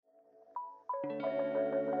I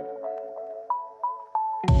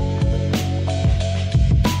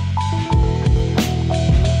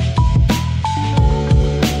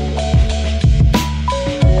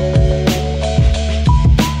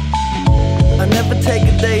never take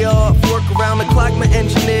a day off, work around the clock, my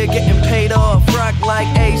engineer getting paid off. Rock like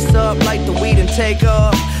Ace up, like the weed and take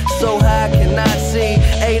off. So high, cannot see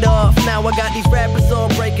Adolf. Now I got these rappers all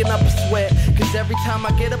breaking up a sweat. Cause every time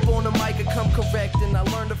I get up on the mic, I come correct. And I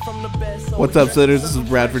learned it from the best. What's up, Sitters? This is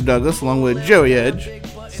Bradford Douglas along with Joey Edge.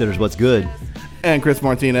 Sitters, what's good? And Chris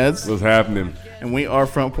Martinez. What's happening? And we are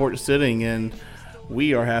Front Porch Sitting, and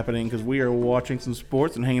we are happening because we are watching some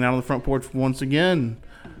sports and hanging out on the front porch once again.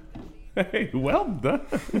 Hey, well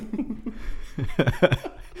done.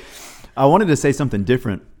 I wanted to say something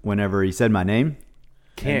different whenever he said my name.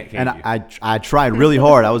 Can't And you? I tried really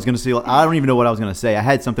hard. I was going to say, I don't even know what I was going to say. I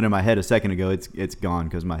had something in my head a second ago. It's gone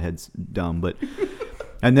because my head's dumb. But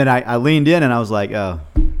and then I leaned in and I was like, oh,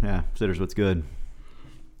 yeah, Sitters, what's good?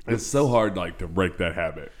 It's so hard to break that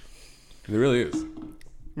habit. It really is.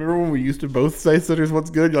 Remember when we used to both say Sitters,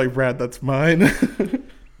 what's good? You're like, Brad, that's mine.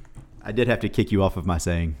 I did have to kick you off of my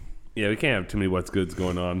saying. Yeah, we can't have too many what's goods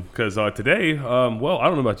going on. Because today, well, I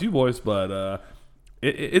don't know about you boys, but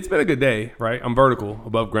it's been a good day, right? I'm vertical,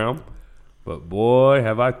 above ground. But boy,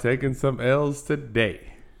 have I taken some L's today.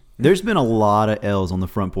 There's been a lot of L's on the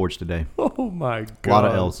front porch today. Oh, my God. A lot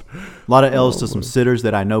of L's. A lot of L's to some sitters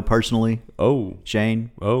that I know personally. Oh.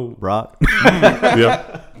 Shane. Oh. Brock.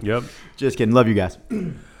 Yep. Just kidding. Love you guys.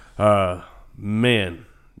 Man,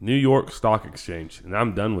 New York Stock Exchange. And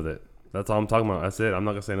I'm done with it. That's all I'm talking about. That's it. I'm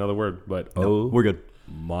not going to say another word. But, We're good.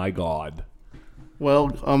 My God.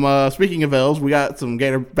 Well, speaking of L's, we got some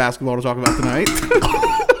Gator basketball to talk about tonight.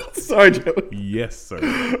 Sorry, Joey. Yes, sir.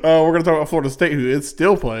 We're going to talk about Florida State, who is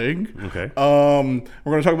still playing. Okay. We're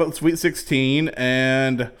going to talk about the Sweet 16,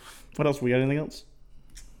 and what else? We got anything else?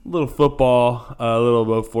 A little football, a little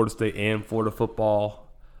both Florida State and Florida football.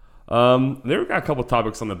 There got a couple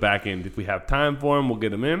topics on the back end. If we have time for them, we'll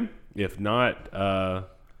get them in. If not,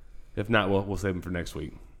 we'll save them for next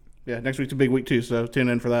week. Yeah, next week's a big week too, so tune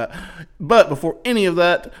in for that. But before any of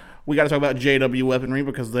that, we got to talk about JW Weaponry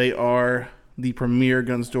because they are the premier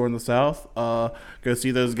gun store in the South. Go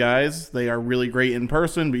see those guys. They are really great in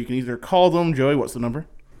person, but you can either call them. Joey, what's the number?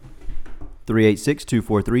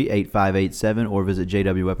 386-243-8587 or visit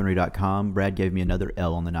jwweaponry.com. Brad gave me another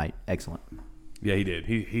L on the night. Excellent. Yeah, he did.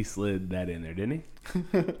 He slid that in there, didn't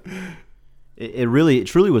he? It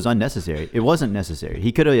truly was unnecessary. It wasn't necessary.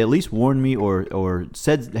 He could have at least warned me or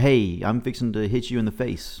said, hey, I'm fixing to hit you in the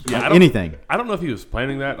face. Yeah, anything. I don't know if he was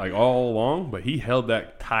planning that all along, but he held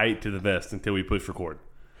that tight to the vest until we pushed record.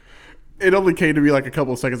 It only came to me a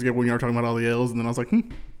couple of seconds ago when you were talking about all the L's, and then I was like,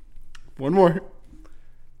 one more.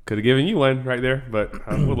 Could have given you one right there, but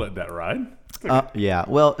we'll let that ride. Yeah.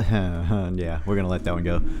 Well, yeah, we're going to let that one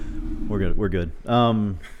go. We're good.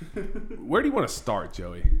 Where do you want to start,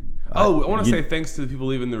 Joey? I want to say thanks to the people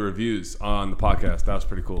leaving the reviews on the podcast. That was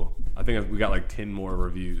pretty cool. I think we got 10 more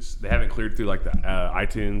reviews. They haven't cleared through the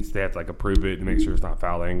iTunes. They have to approve it to make sure it's not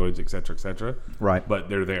foul language, et cetera, et cetera. Right. But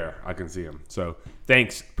they're there. I can see them. So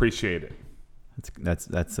thanks. Appreciate it.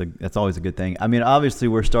 That's always a good thing. I mean, obviously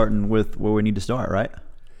we're starting with where we need to start, right?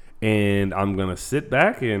 And I'm going to sit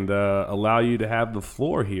back and allow you to have the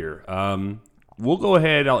floor here. We'll go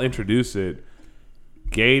ahead. I'll introduce it.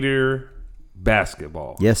 Gator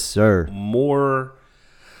basketball. Yes, sir. More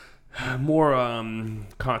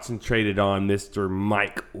concentrated on Mr.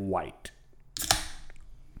 Mike White.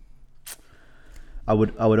 I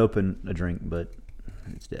would open a drink, but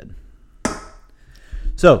it's dead.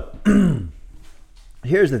 So,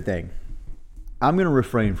 here's the thing. I'm going to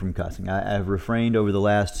refrain from cussing. I've refrained over the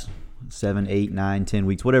last 7, 8, 9, 10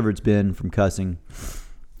 weeks, whatever it's been, from cussing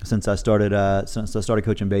since I started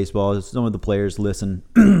coaching baseball. Some of the players listen,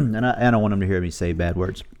 and I don't want them to hear me say bad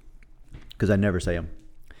words because I never say them.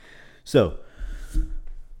 So,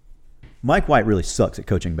 Mike White really sucks at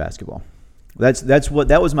coaching basketball.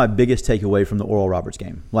 That was my biggest takeaway from the Oral Roberts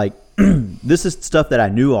game. This is stuff that I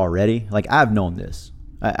knew already. I've known this.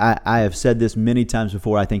 I have said this many times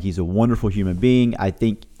before. I think he's a wonderful human being. I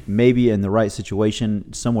think maybe in the right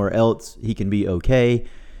situation somewhere else he can be okay.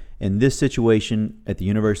 In this situation at the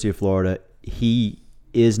University of Florida, he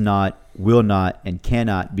is not, will not, and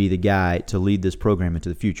cannot be the guy to lead this program into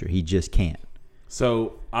the future. He just can't.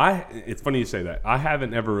 So it's funny you say that. I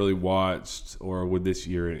haven't ever really watched, or with this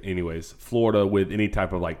year anyways, Florida with any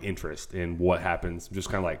type of interest in what happens.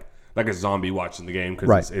 Just kind of like a zombie watching the game,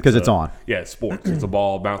 right? Because it's on. Yeah, it's sports. It's a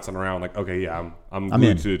ball bouncing around. I'm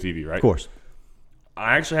glued to the TV, right? Of course.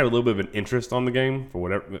 I actually had a little bit of an interest on the game for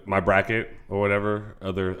whatever my bracket or whatever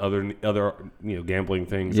other gambling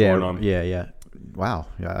things going on. Yeah. Wow.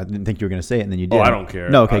 Yeah, I didn't think you were going to say it, and then you did. Oh, I don't care.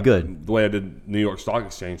 No, okay, good. The way I did New York Stock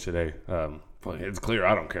Exchange today, it's clear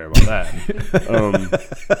I don't care about that.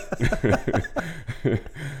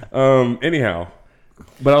 Anyhow,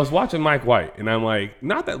 but I was watching Mike White, and I'm like,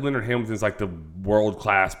 not that Leonard Hamilton's like the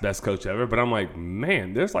world-class best coach ever, but I'm like,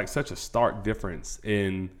 man, there's like such a stark difference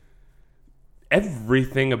in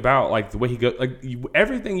everything about like the way he goes. Like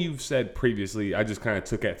everything you've said previously, I just kind of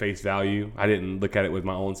took at face value. I didn't look at it with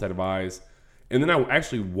my own set of eyes. And then I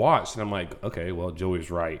actually watched, and I'm like, okay, well, Joey's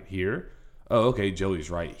right here. Oh, okay, Joey's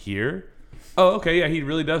right here. Oh, okay, yeah, he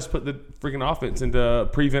really does put the freaking offense into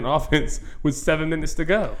prevent offense with 7 minutes to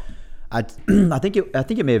go. I think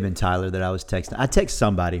it may have been Tyler that I was texting. I text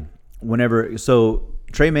somebody whenever. So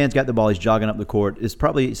Trey Mann's got the ball. He's jogging up the court. It's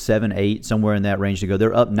probably 7, 8, somewhere in that range to go.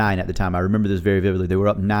 They're up 9 at the time. I remember this very vividly. They were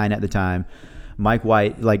up 9 at the time. Mike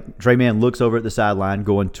White, like Trey Mann, looks over at the sideline,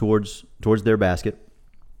 going towards their basket.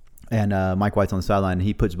 And Mike White's on the sideline, and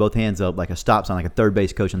he puts both hands up like a stop sign, like a third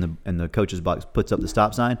base coach in the coach's box puts up the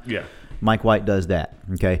stop sign. Yeah. Mike White does that,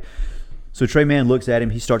 okay? So Trey Mann looks at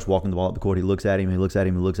him. He starts walking the ball up the court. He looks at him. He looks at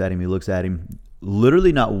him. He looks at him. He looks at him.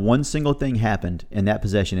 Literally not one single thing happened in that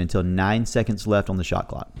possession until 9 seconds left on the shot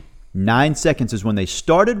clock. 9 seconds is when they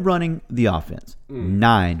started running the offense.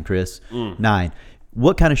 9, Chris. 9.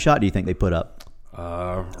 What kind of shot do you think they put up?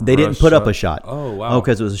 They didn't put up a shot. Oh, wow. Oh,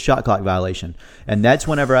 because it was a shot clock violation. And that's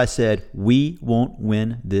whenever I said, we won't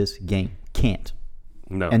win this game. Can't.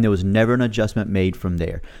 No. And there was never an adjustment made from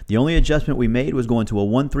there. The only adjustment we made was going to a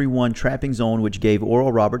 1-3-1 trapping zone, which gave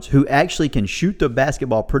Oral Roberts, who actually can shoot the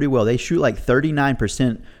basketball pretty well. They shoot like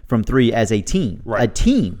 39% from 3 as a team. Right. A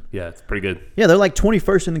team. Yeah, it's pretty good. Yeah, they're like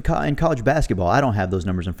 21st in college basketball. I don't have those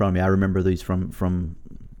numbers in front of me. I remember these from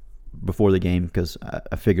before the game because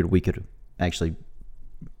I figured we could actually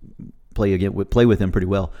play with them pretty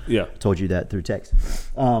well. Yeah. Told you that through text.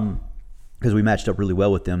 Because we matched up really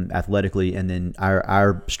well with them athletically, and then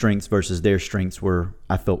our strengths versus their strengths were,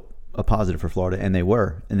 I felt, a positive for Florida, and they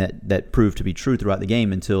were. And that proved to be true throughout the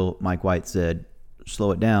game until Mike White said, slow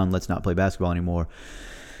it down, let's not play basketball anymore.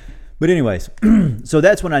 But anyways, so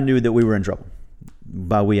that's when I knew that we were in trouble.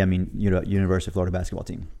 By we, I mean University of Florida basketball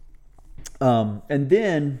team. And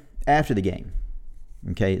then after the game,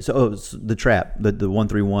 okay, so the trap, the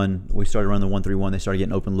 1-3-1, we started running the 1-3-1. They started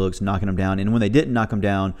getting open looks, knocking them down. And when they didn't knock them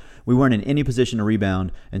down, we weren't in any position to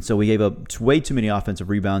rebound. And so we gave up way too many offensive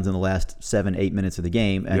rebounds in the last 7-8 minutes of the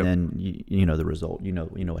game. And then you know the result. You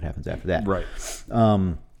know what happens after that. Right.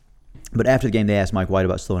 But after the game, they asked Mike White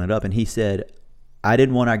about slowing it up. And he said, I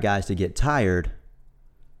didn't want our guys to get tired,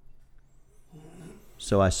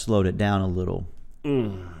 so I slowed it down a little.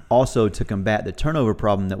 Also, to combat the turnover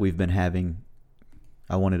problem that we've been having,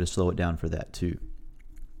 I wanted to slow it down for that too.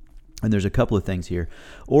 And there's a couple of things here.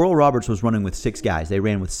 Oral Roberts was running with 6 guys. They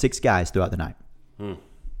ran with 6 guys throughout the night.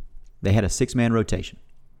 They had a 6-man rotation.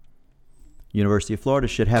 University of Florida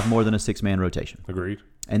should have more than a 6-man rotation. Agreed.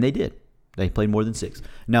 And they did. They played more than 6.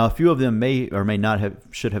 Now, a few of them may or may not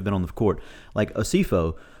should have been on the court. Like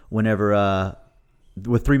Osifo, whenever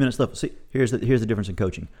with 3 minutes left. See, here's the difference in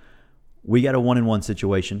coaching. We got a 1-on-1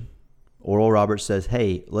 situation. Oral Roberts says,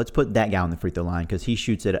 hey, let's put that guy on the free throw line because he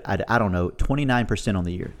shoots at, I don't know, 29% on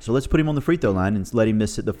the year. So let's put him on the free throw line and let him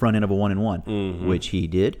miss at the front end of a 1-on-1, which he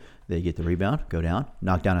did. They get the rebound, go down,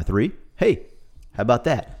 knock down a 3. Hey, how about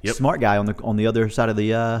that? Yep. Smart guy on the other side of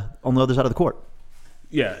the court.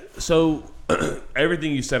 Yeah. So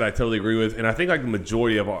everything you said, I totally agree with, and I think like the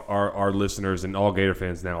majority of our listeners and all Gator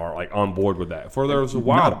fans now are like on board with that. For there was a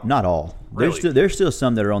while, not all. Really? There's still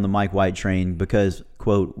some that are on the Mike White train because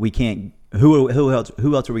quote we can't. Who else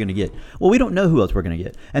are we going to get? Well, we don't know who else we're going to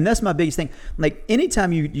get, and that's my biggest thing. Like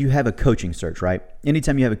anytime you have a coaching search, right?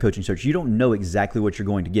 Anytime you have a coaching search, you don't know exactly what you're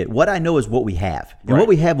going to get. What I know is what we have, and what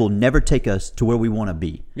we have will never take us to where we want to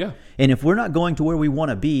be. Yeah. And if we're not going to where we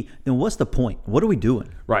want to be, then what's the point? What are we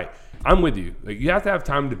doing? Right. I'm with you. Like, you have to have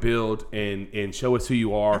time to build and show us who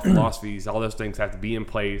you are. Philosophies, all those things have to be in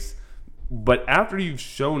place. But after you've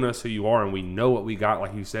shown us who you are and we know what we got,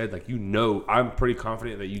 like you said, like I'm pretty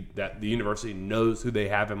confident that the university knows who they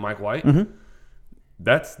have in Mike White. Mm-hmm.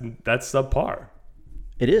 That's subpar.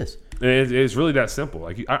 It is. It's really that simple.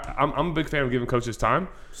 Like I'm a big fan of giving coaches time.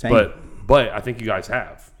 Same. But I think you guys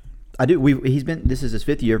have. I do. This is his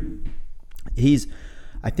 5th year.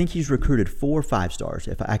 I think he's recruited 4 5-stars.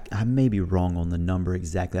 If I may be wrong on the number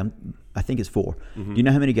exactly, I think it's 4. Mm-hmm. Do you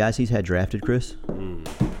know how many guys he's had drafted, Chris?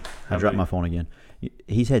 I dropped my phone again.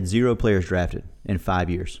 He's had 0 players drafted in 5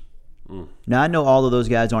 years. Now, I know all of those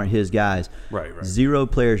guys aren't his guys. Right. 0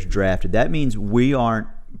 players drafted. That means we aren't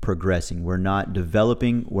progressing. We're not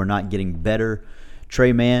developing. We're not getting better.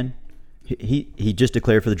 Trey Mann, he just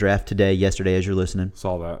declared for the draft yesterday, as you're listening.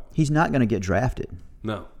 Saw that. He's not going to get drafted.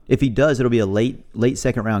 No. If he does, it'll be a late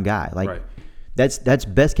second round guy. Right. That's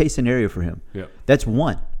best case scenario for him. Yep. That's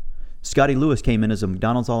one. Scotty Lewis came in as a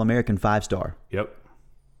McDonald's All-American 5-star. Yep.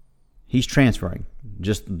 He's transferring.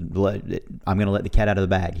 I'm going to let the cat out of the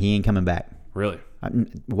bag. He ain't coming back. Really?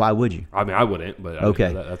 Why would you? I mean, I wouldn't, but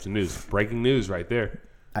Okay. That's the news. Breaking news right there.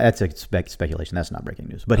 That's a speculation. That's not breaking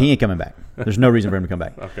news. But he ain't coming back. There's no reason for him to come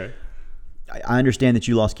back. Okay. I understand that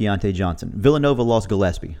you lost Keontae Johnson. Villanova lost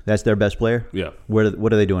Gillespie. That's their best player? Yeah. What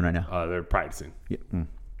are they doing right now? They're practicing. Yeah.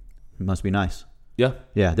 Must be nice. Yeah.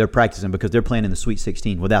 Yeah, they're practicing because they're playing in the Sweet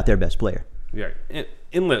 16 without their best player. Yeah.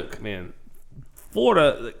 And look, man,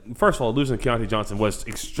 Florida, first of all, losing Keontae Johnson was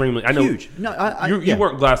extremely Huge. No, you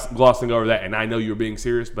weren't glossing over that, and I know you were being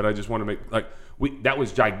serious, but I just want to make that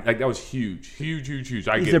was huge. He's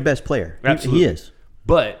their best player. Absolutely. He is.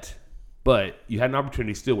 But you had an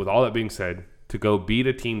opportunity still, with all that being said, to go beat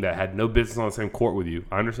a team that had no business on the same court with you.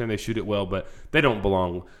 I understand they shoot it well, but they do not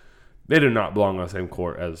belong on the same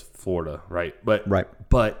court as Florida, right?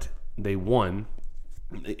 But they won.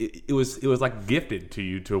 It was like gifted to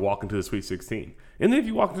you to walk into the Sweet 16. And then if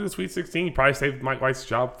you walk into the Sweet 16, you probably saved Mike White's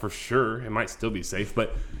job for sure. It might still be safe,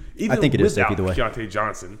 but even I think it is safe either way. Keontae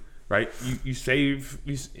Johnson, right?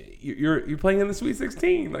 You're playing in the Sweet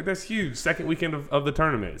 16. Like, that's huge. Second weekend of the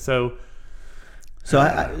tournament. So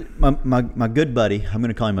my good buddy, I'm going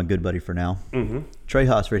to call him my good buddy for now. Mm-hmm. Trey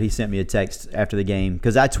Hosford, he sent me a text after the game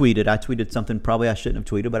because I tweeted something probably I shouldn't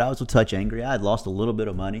have tweeted, but I was a touch angry. I had lost a little bit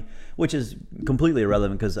of money, which is completely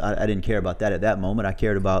irrelevant because I didn't care about that at that moment. I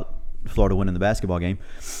cared about Florida winning the basketball game.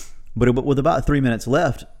 But with about 3 minutes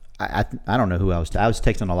left, I don't know who I was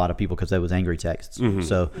texting a lot of people because there was angry texts. Mm-hmm.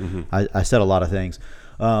 So I said a lot of things.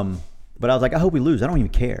 But I was like, I hope we lose. I don't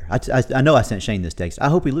even care. I know I sent Shane this text. I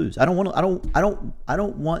hope we lose. I don't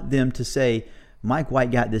want them to say Mike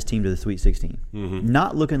White got this team to the Sweet 16. Mm-hmm.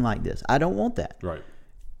 Not looking like this. I don't want that. Right.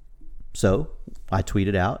 So I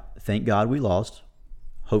tweeted out, thank God we lost.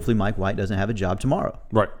 Hopefully Mike White doesn't have a job tomorrow.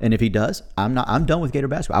 Right. And if he does, I'm done with Gator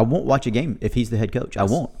basketball. I won't watch a game if he's the head coach. I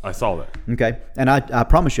won't. I saw that. Okay. And I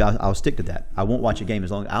promise you I'll stick to that. I won't watch a game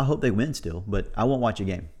as long. I hope they win still, but I won't watch a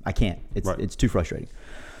game. I can't. It's too frustrating.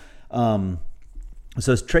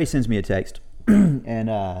 So Trey sends me a text,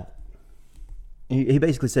 and he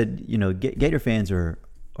basically said, Gator fans are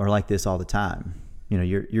like this all the time.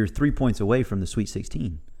 You're 3 points away from the Sweet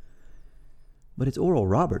 16, but it's Oral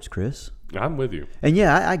Roberts, Chris. I'm with you. And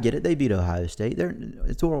yeah, I get it. They beat Ohio State.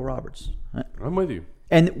 It's Oral Roberts. I'm with you.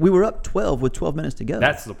 And we were up 12 with 12 minutes to go.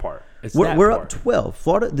 That's the part. We're up 12.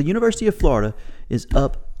 Florida, the University of Florida is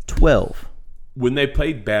up 12. When they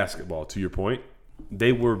played basketball, to your point,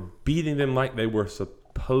 they were beating them like they were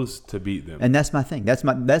supposed to beat them. And that's my thing.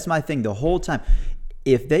 That's my thing the whole time.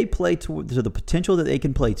 If they play to the potential that they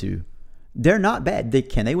can play to, they're not bad.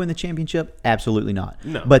 Can they win the championship? Absolutely not.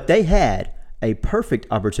 No. But they had a perfect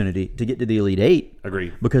opportunity to get to the Elite Eight.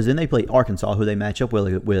 Agreed. Because then they play Arkansas, who they match up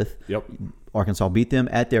with. Yep. Arkansas beat them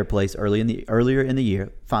at their place earlier in the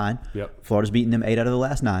year. Fine. Yep. Florida's beaten them 8 out of the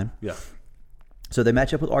last 9. Yeah. So they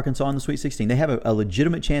match up with Arkansas in the Sweet 16. They have a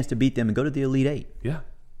legitimate chance to beat them and go to the Elite Eight. Yeah,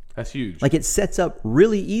 that's huge. Like, it sets up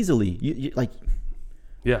really easily.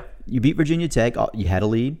 You beat Virginia Tech. You had a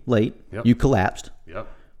lead late. Yep. You collapsed. Yep.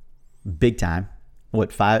 Big time.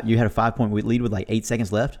 You had a 5-point lead with like 8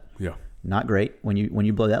 seconds left. Yeah. Not great when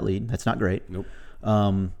you blow that lead. That's not great. Nope.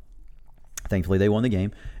 Thankfully, they won the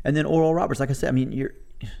game. And then Oral Roberts, like I said, I mean,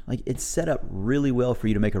 it's set up really well for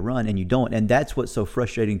you to make a run, and you don't. And that's what's so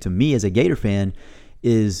frustrating to me as a Gator fan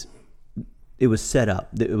is it was set up.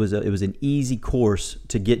 It was an easy course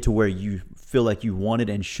to get to where you feel like you wanted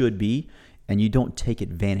and should be, and you don't take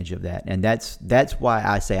advantage of that. And that's why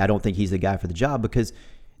I say I don't think he's the guy for the job, because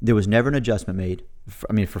there was never an adjustment made.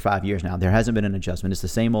 For 5 years now, there hasn't been an adjustment. It's the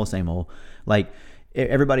same old. Like,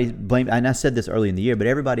 everybody blamed, and I said this early in the year, but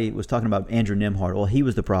everybody was talking about Andrew Nembhard. Well, he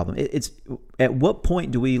was the problem. It's at what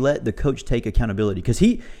point do we let the coach take accountability? Because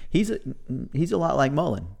he's a lot like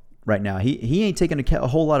Mullen right now. He ain't taking a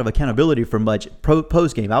whole lot of accountability for much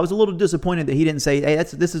post game. I was a little disappointed that he didn't say, "Hey,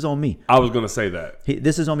 this is on me." I was going to say that.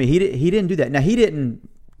 This is on me. He didn't do that. Now, he didn't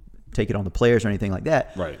take it on the players or anything like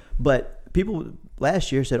that. Right. But people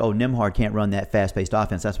last year said, "Oh, Nembhard can't run that fast-paced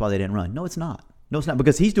offense. That's why they didn't run." No, it's not. No, it's not,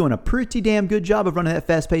 because he's doing a pretty damn good job of running that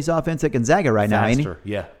fast-paced offense at Gonzaga right now, ain't he?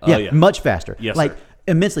 Yeah. Yeah, much faster. Yes, like, sir.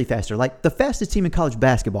 Immensely faster. Like, the fastest team in college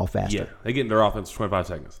basketball faster. Yeah, they get in their offense in 25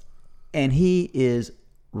 seconds. And he is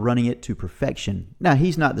running it to perfection. Now,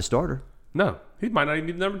 he's not the starter, No, he might not even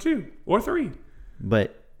be the number 2 or 3.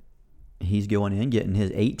 but he's going in, getting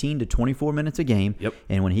his 18 to 24 minutes a game. Yep.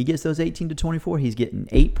 And when he gets those 18 to 24, he's getting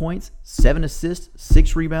 8 points, 7 assists,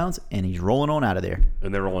 6 rebounds, and he's rolling on out of there.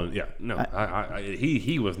 And they're rolling. Yeah, no,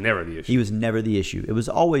 he was never the issue. He was never the issue. It was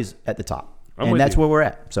always at the top. I'm And with that's you. where we're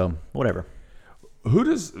at. So, whatever. Who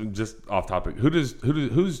does, just off topic,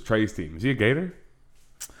 who's Trey's team? Is he a Gator?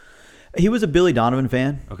 He was a Billy Donovan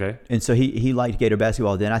fan. Okay. And so he liked Gator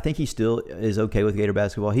basketball then. I think he still is okay with Gator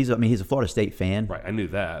basketball. He's a Florida State fan. Right, I knew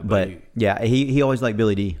that. But yeah, he always liked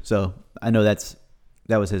Billy D. So I know that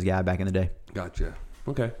was his guy back in the day. Gotcha.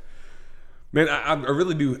 Okay. Man,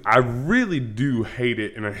 I really do hate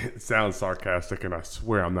it, and it sounds sarcastic, and I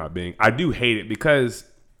swear I'm not being. I do hate it because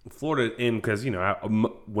Florida, because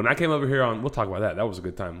when I came over here we'll talk about that. That was a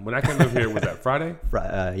good time. When I came over here, was that Friday?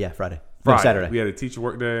 Friday. Friday. No, Saturday. We had a teacher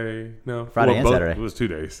work day. No, Friday and Saturday. It was 2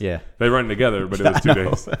 days. Yeah. They run together, but it was 2 I know.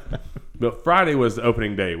 days. But Friday was the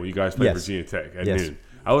opening day when you guys played Yes. Virginia Tech at Yes. noon.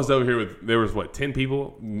 I was over here there was 10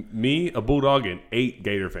 people, me, a Bulldog, and 8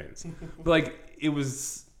 Gator fans. But it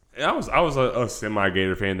was. I was a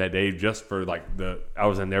semi-Gator fan that day just for I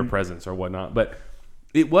was in their presence or whatnot, but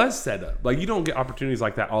it was set up. You don't get opportunities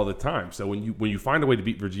like that all the time. So when you find a way to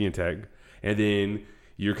beat Virginia Tech, and then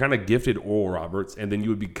you're kind of gifted Oral Roberts, and then you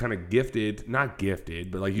would be kind of gifted, not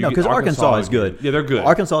gifted, but you. No, because Arkansas is good. Yeah, they're good.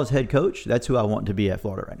 Arkansas's head coach. That's who I want to be at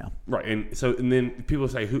Florida right now. Right, and then people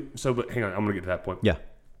say who. So, but hang on, I'm gonna get to that point. Yeah.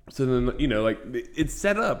 So then, it's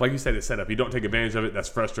set up. Like you said, it's set up. You don't take advantage of it. That's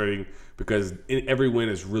frustrating because every win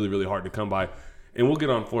is really, really hard to come by. And we'll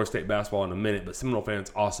get on Florida State basketball in a minute, but Seminole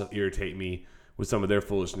fans also irritate me with some of their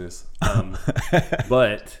foolishness.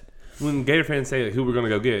 But when Gator fans say who we're going to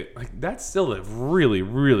go get, that's still a really,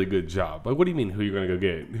 really good job. What do you mean who you're going to go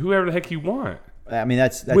get? Whoever the heck you want. I mean,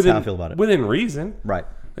 that's how I feel about it. Within reason. Right.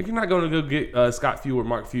 You're not going to go get Scott Few or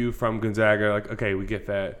Mark Few from Gonzaga. Okay, we get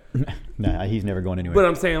that. Nah, he's never going anywhere. But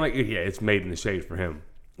I'm saying, it's made in the shade for him.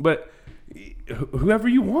 But whoever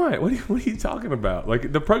you want, what are you talking about?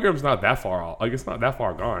 The program's not that far off. It's not that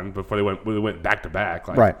far gone before they went back to back.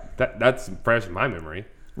 Right. That's fresh in my memory.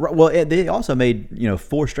 Right, well, they also made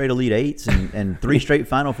 4 straight Elite Eights and 3 straight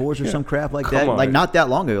Final Fours or some crap like that. on. Not that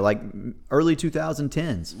long ago, early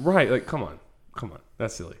 2010s. Right. Come on.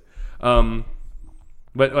 That's silly.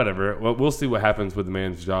 But whatever. Well, we'll see what happens with the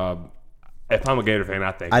man's job. If I'm a Gator fan,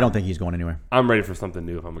 I don't think he's going anywhere. I'm ready for something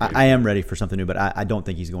new. If I'm a Gator I am ready for something new, but I don't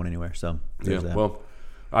think he's going anywhere. So there's that. Well,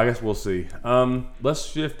 I guess we'll see. Let's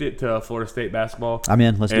shift it to Florida State basketball. I'm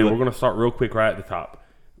in. Let's do it. And we're going to start real quick right at the top.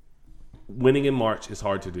 Winning in March is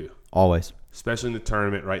hard to do, Always. especially in the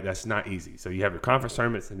tournament. Right, that's not easy. So you have your conference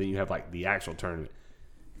tournaments, and then you have the actual tournament.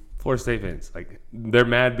 Florida State fans, they're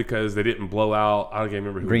mad because they didn't blow out. I don't even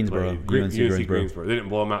remember who Greensboro. played. UNC Greensboro. They didn't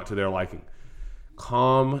blow them out to their liking.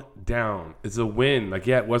 Calm down. It's a win.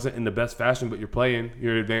 It wasn't in the best fashion, but you're playing.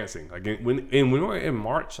 You're advancing. When we're in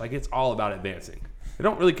March, it's all about advancing. They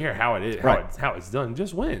don't really care how it is, how it's done.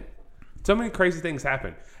 Just win. So many crazy things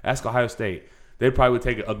happen. Ask Ohio State. They probably would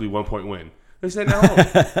take an ugly 1-point win. They said no.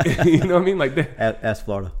 You know what I mean? Ask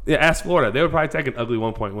Florida. Yeah, ask Florida. They would probably take an ugly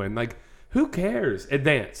 1-point win. Who cares?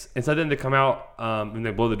 Advance. And so then they come out and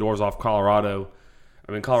they blow the doors off Colorado.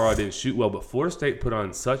 I mean, Colorado didn't shoot well, but Florida State put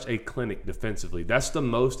on such a clinic defensively. That's the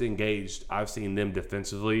most engaged I've seen them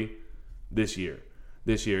defensively this year.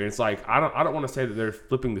 And it's I don't want to say that they're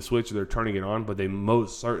flipping the switch or they're turning it on, but they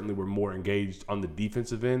most certainly were more engaged on the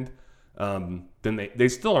defensive end. Then they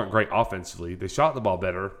still aren't great offensively. They shot the ball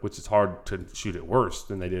better, which is hard to shoot it worse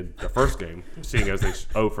than they did the first game, seeing as they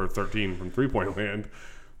 0 for 13 from three-point land.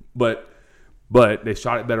 But they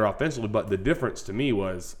shot it better offensively. But the difference to me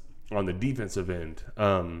was on the defensive end.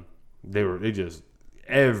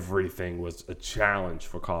 Everything was a challenge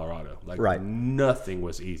for Colorado. Nothing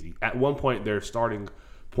was easy. At one point, their starting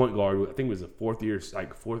point guard, I think it was a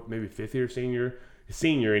fifth year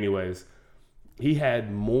senior anyways. He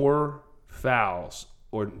had more fouls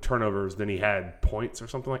or turnovers than he had points or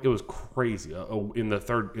something it was crazy. In the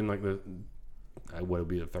third, what would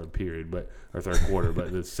be the third period, or third quarter,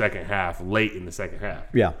 but the second half, late in the second half.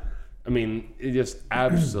 Yeah. I mean, it just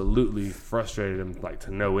absolutely frustrated him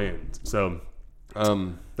to no end. So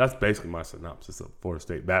that's basically my synopsis of Florida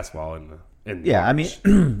State basketball in Yeah, March. I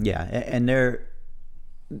mean, yeah, and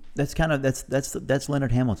that's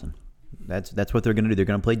Leonard Hamilton. That's what they're going to do. They're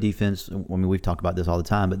going to play defense. I mean, we've talked about this all the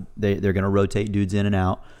time, but they're going to rotate dudes in and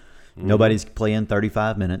out. Mm-hmm. Nobody's playing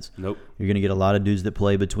 35 minutes. Nope. You're going to get a lot of dudes that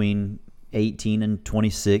play between 18 and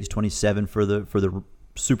 26, 27 for the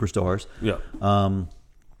superstars. Yeah.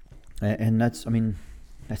 And that's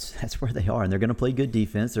where they are, and they're going to play good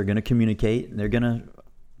defense. They're going to communicate, and they're going to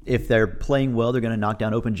if they're playing well, they're going to knock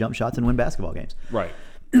down open jump shots and win basketball games. Right.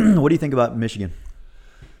 What do you think about Michigan?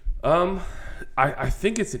 I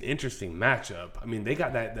think it's an interesting matchup. I mean, they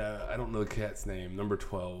got that. I don't know the cat's name. Number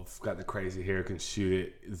 12, got the crazy hair, can shoot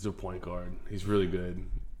it. Is a point guard. He's really good.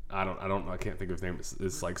 I don't know. I can't think of his name.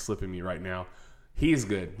 It's like slipping me right now. He's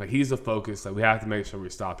good. Like, he's a focus. Like, we have to make sure we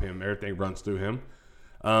stop him. Everything runs through him.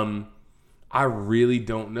 I really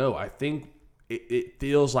don't know. I think it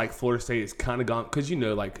feels like Florida State is kind of gone because, you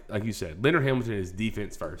know, like you said, Leonard Hamilton is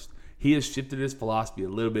defense first. He has shifted his philosophy a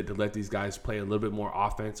little bit to let these guys play a little bit more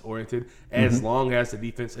offense oriented, as long as the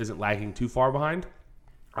defense isn't lagging too far behind.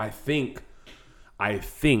 I think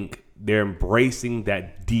they're embracing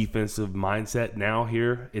that defensive mindset now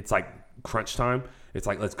here. It's like crunch time. It's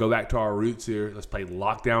like, let's go back to our roots here. Let's play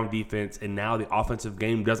lockdown defense. And now the offensive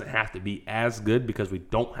game doesn't have to be as good because we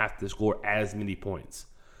don't have to score as many points.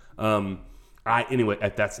 Anyway,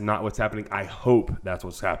 if that's not what's happening, I hope that's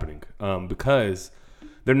what's happening because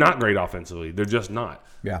they're not great offensively. They're just not.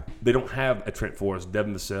 Yeah. They don't have a Trent Forrest,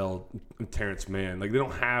 Devin Vassell, Terrence Mann. Like, they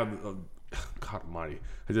don't have God almighty.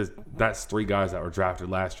 That's 3 guys that were drafted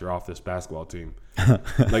last year off this basketball team.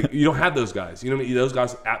 Like, you don't have those guys. You know what I mean? Those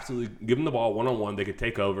guys absolutely give them the ball one-on-one. They could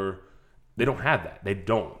take over. They don't have that. They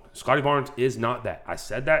don't. Scotty Barnes is not that. I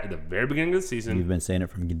said that at the very beginning of the season. You've been saying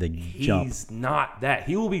it from the jump. He's not that.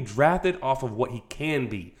 He will be drafted off of what he can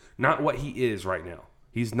be, not what he is right now.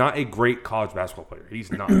 He's not a great college basketball player.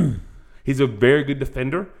 He's not. He's a very good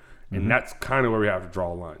defender, and that's kind of where we have to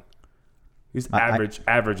draw a line. He's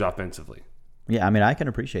average offensively. Yeah, I mean, I can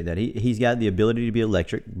appreciate that. He's got the ability to be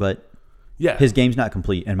electric, but yeah, his game's not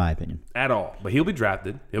complete, in my opinion. At all. But he'll be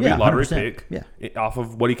drafted. He'll be a lottery 100%. pick off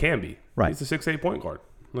of what he can be. Right. He's a 6'8" point guard.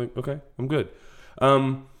 Like, okay, I'm good.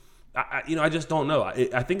 I just don't know.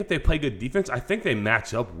 I think if they play good defense, I think they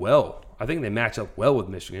match up well. I think they match up well with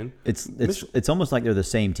Michigan. It's almost like they're the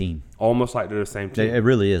same team. Almost like they're the same team. It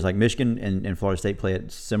really is. Like, Michigan and Florida State play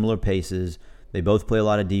at similar paces. They both play a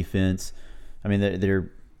lot of defense. I mean,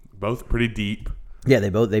 they're both pretty deep. Yeah, they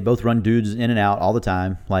both run dudes in and out all the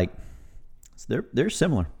time. Like, they're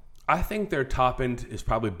similar. I think their top end is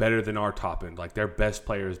probably better than our top end. Like, their best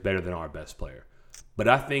player is better than our best player. But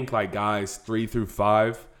I think, like, guys 3 through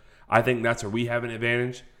 5, I think that's where we have an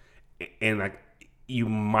advantage. And, like, you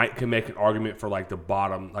can make an argument for, like, the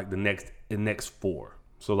bottom, like the next 4.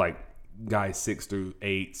 So, like, guys 6 through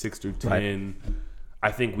 8, 6 through 10. Right.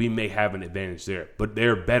 I think we may have an advantage there. But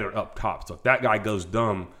they're better up top. So if that guy goes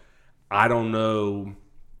dumb, I don't know.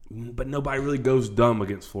 But nobody really goes dumb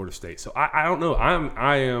against Florida State. So I don't know.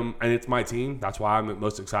 I am, and it's my team. That's why I'm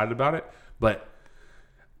most excited about it. But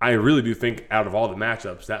I really do think out of all the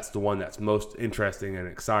matchups, that's the one that's most interesting and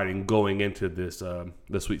exciting going into this the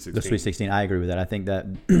Sweet 16. The Sweet 16, I agree with that. I think that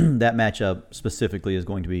that matchup specifically is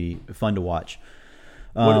going to be fun to watch.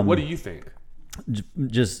 What do you think?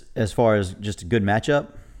 Just as far as just a good matchup?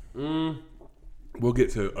 We'll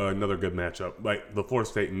get to another good matchup, like the Florida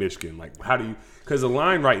State and Michigan. Like, how do you – because the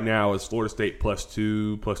line right now is Florida State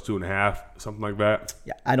 +2, +2.5, something like that.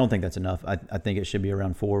 Yeah, I don't think that's enough. I think it should be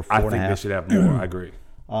around 4.5. I think they should have more. I agree.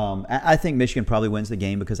 I think Michigan probably wins the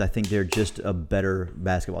game because I think they're just a better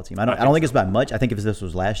basketball team. I don't think it's by much. I think if this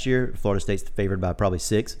was last year, Florida State's favored by probably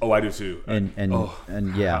 6. Oh, I do too.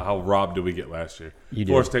 And yeah, how robbed did we get last year?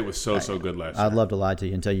 Florida State was so good last year. I'd love to lie to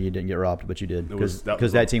you and tell you didn't get robbed, but you did because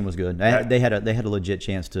that team was good. They had a legit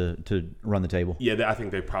chance to run the table. Yeah, I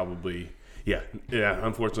think they probably. Yeah.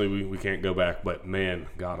 Unfortunately, we can't go back, but man,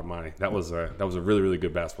 God Almighty, that was a really, really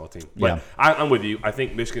good basketball team. But yeah. I'm with you. I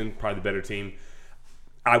think Michigan probably the better team.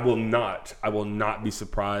 I will not be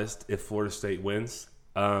surprised if Florida State wins.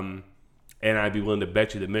 And I'd be willing to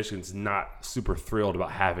bet you that Michigan's not super thrilled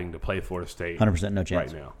about having to play Florida State. 100% no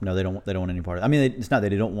chance right now. No, they don't want any part of it. I mean, it's not that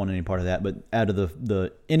they don't want any part of that, but out of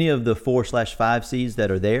the any of the 4/5 seeds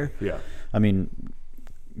that are there, yeah. I mean,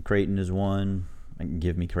 Creighton is one.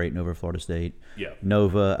 Give me Creighton over Florida State. Yeah.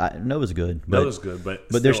 Nova's good. Nova's good, but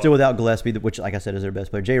they're still without Gillespie, which, like I said, is their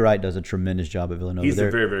best player. Jay Wright does a tremendous job at Villanova. He's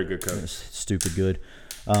a very, very good coach. Stupid good.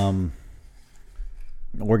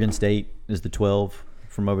 Oregon State is the 12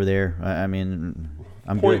 from over there. I mean,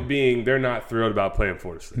 Point being, they're not thrilled about playing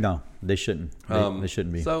Florida State. No, they shouldn't. They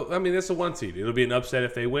shouldn't be. So, I mean, it's a 1 seed. It'll be an upset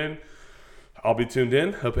if they win. I'll be tuned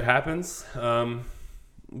in. Hope it happens.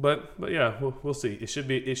 But yeah, we'll see. It should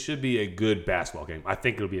be a good basketball game. I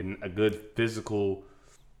think it'll be a good physical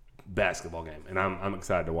basketball game, and I'm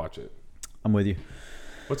excited to watch it. I'm with you.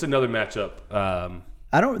 What's another matchup?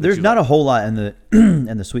 There's not a whole lot in the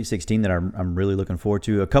in the Sweet 16 that I'm really looking forward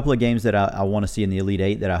to. A couple of games that I want to see in the Elite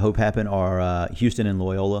Eight that I hope happen are Houston and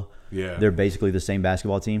Loyola. Yeah, they're basically the same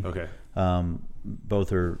basketball team. Okay.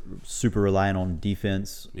 Both are super reliant on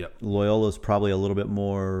defense. Yep. Loyola's probably a little bit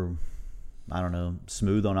more, I don't know,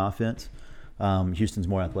 smooth on offense. Houston's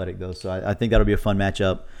more athletic, though. So I think that'll be a fun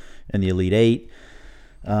matchup in the Elite Eight.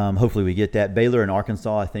 Hopefully we get that. Baylor and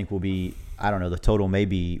Arkansas, I think, will be, I don't know, the total may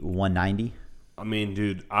be 190. I mean,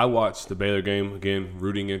 dude, I watched the Baylor game again.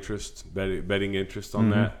 Rooting interest, betting interest on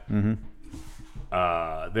that.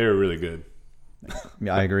 Mm-hmm. They were really good.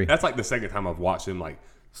 Yeah, I agree. That's like the second time I've watched them like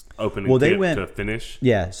opening to finish.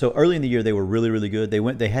 Yeah, so early in the year they were really, really good.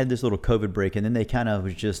 They had this little COVID break, and then they kind of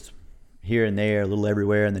was just here and there, a little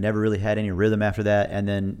everywhere, and they never really had any rhythm after that. And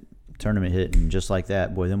then tournament hit, and just like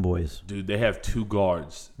that, boy, them boys. Dude, they have two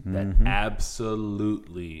guards that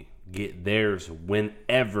absolutely get theirs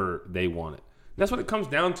whenever they want it. That's what it comes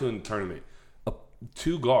down to in the tournament.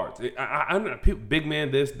 Two guards. I don't know, big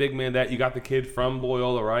man this, big man that. You got the kid from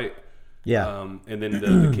Loyola, right? Yeah. And then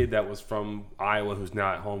the kid that was from Iowa who's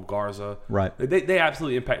now at home, Garza. Right. They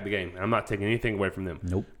absolutely impact the game. I'm not taking anything away from them.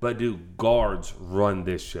 Nope. But, dude, guards run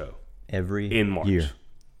this show. Every in March. year.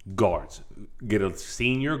 Guards. Get a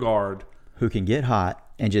senior guard. Who can get hot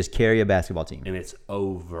and just carry a basketball team. And it's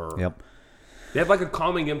over. Yep. They have like a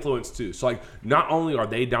calming influence too. So like not only are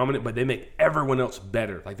they dominant, but they make everyone else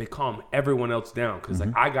better. Like they calm everyone else down. Because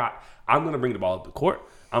like I'm going to bring the ball up the court.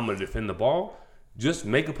 I'm going to defend the ball. Just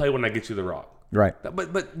make a play when I get you the rock. Right.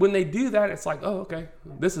 But when they do that, it's like, oh, okay.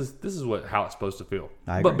 This is how it's supposed to feel.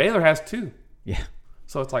 I agree. But Baylor has two. Yeah.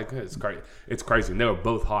 So it's like it's crazy. It's crazy. And they were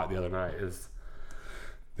both hot the other night.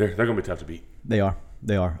 They're going to be tough to beat. They are.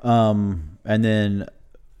 And then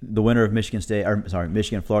the winner of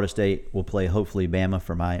Michigan Florida State will play hopefully Bama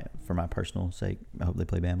for my personal sake. I hope they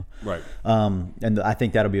play Bama. Right. And I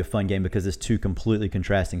think that'll be a fun game because it's two completely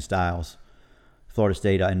contrasting styles. Florida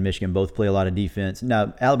State and Michigan both play a lot of defense.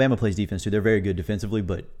 Now Alabama plays defense too. They're very good defensively,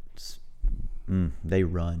 but they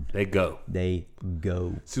run. They go.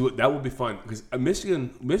 See, that would be fun because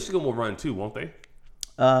Michigan will run too, won't they?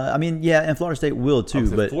 I mean, yeah, and Florida State will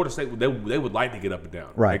too. But Florida State, they would like to get up and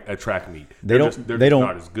down, right? At track meet, They're just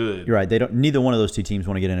not as good. You're right. They don't. Neither one of those two teams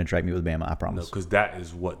want to get in a track meet with Bama. I promise. No, because that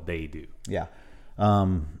is what they do. Yeah.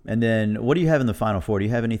 And then what do you have in the Final Four? Do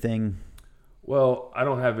you have anything? Well, I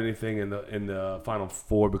don't have anything in the Final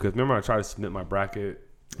Four because remember I tried to submit my bracket.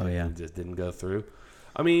 Oh yeah. It just didn't go through.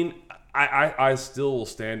 I mean, I still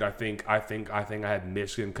stand. I think I had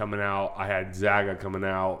Michigan coming out. I had Zaga coming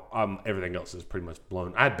out. Everything else is pretty much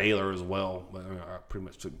blown. I had Baylor as well, but I pretty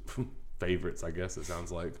much took favorites. I guess it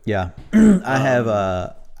sounds like. Yeah, I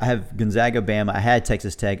have Gonzaga, Bama. I had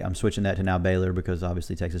Texas Tech. I'm switching that to now Baylor because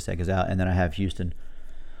obviously Texas Tech is out, and then I have Houston.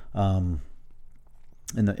 And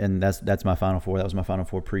that's my Final Four. That was my Final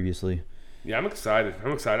Four previously. Yeah, I'm excited.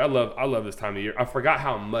 I love this time of year. I forgot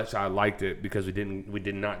how much I liked it because we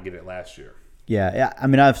did not get it last year. Yeah. I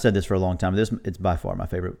mean, I've said this for a long time. It's by far my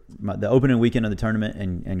favorite. The opening weekend of the tournament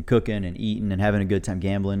and cooking and eating and having a good time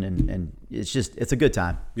gambling and it's a good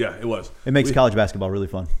time. Yeah, it was. It makes college basketball really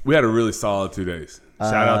fun. We had a really solid 2 days.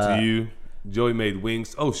 Shout out to you. Joey made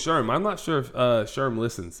wings. Oh, Sherm. I'm not sure if Sherm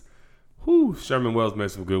listens. Whew, Sherman Wells made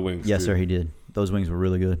some good wings. Yes, too. sir, he did. Those wings were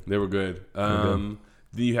really good. They were good. Then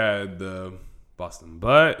you had the Boston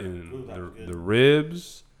butt and the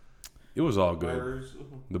ribs. It was all good.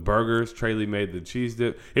 The burgers. Trey Lee made the cheese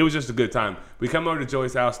dip. It was just a good time. We come over to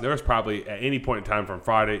Joey's house, and there was probably at any point in time from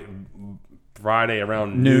Friday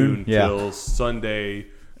around noon till Sunday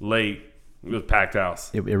late. It was a packed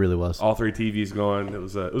house. It really was. All 3 TVs going. It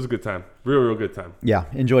was a good time. Real good time. Yeah,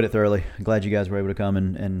 enjoyed it thoroughly. Glad you guys were able to come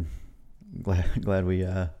and glad we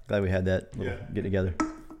had that little get together.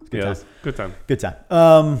 Good time. Good time.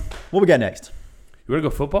 What we got next? You want to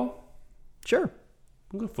go football? Sure.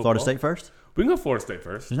 We can go football. Florida State first? We can go Florida State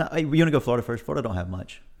first. You want to go Florida first? Florida don't have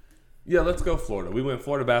much. Yeah, let's go Florida. We went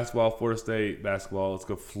Florida basketball, Florida State basketball. Let's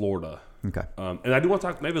go Florida. Okay. And I do want to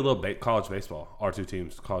talk maybe a little college baseball. Our 2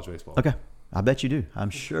 teams, college baseball. Okay. I bet you do. I'm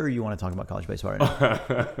sure you want to talk about college baseball right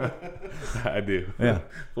now. I do. Yeah.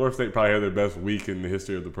 Florida State probably had their best week in the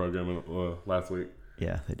history of the program last week.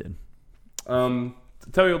 Yeah, they did.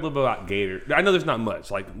 Tell me a little bit about Gator. I know there's not much.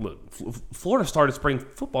 Like, look, Florida started spring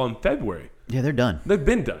football in February. Yeah, they're done. They've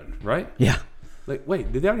been done, right? Yeah. Like,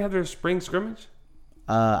 wait, did they already have their spring scrimmage?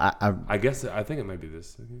 I guess I think it might be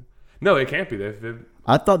this. No, it can't be.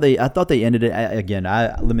 I thought they ended it again.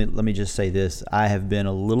 Let me just say this. I have been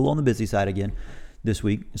a little on the busy side again this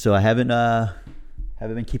week, so I haven't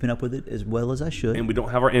been keeping up with it as well as I should. And we don't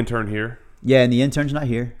have our intern here. Yeah, and the intern's not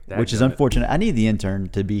here, which is unfortunate. I need the intern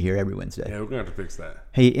to be here every Wednesday. Yeah, we're gonna have to fix that.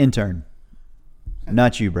 Hey, intern.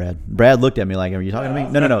 Not you, Brad. Brad looked at me like, "Are you talking to me?"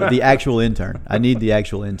 No. The actual intern. I need the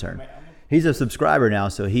actual intern. He's a subscriber now,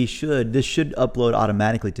 so this should upload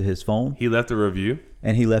automatically to his phone. He left a review.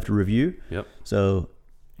 And he left a review. Yep. So,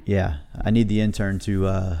 yeah, I need the intern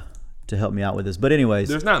to help me out with this. But anyways,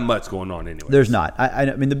 there's not much going on anyway. There's not.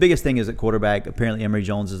 I mean, the biggest thing is at quarterback. Apparently, Emory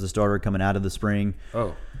Jones is the starter coming out of the spring.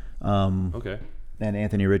 Oh. Okay. And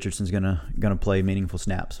Anthony Richardson's gonna play meaningful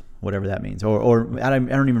snaps, whatever that means. Or I don't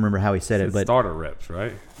even remember how he said it, but starter reps,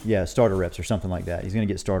 right? Yeah, starter reps or something like that. He's gonna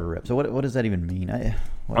get starter reps. So what does that even mean?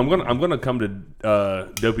 I'm gonna come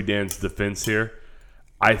to Dopey Dan's defense here.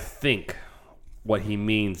 I think what he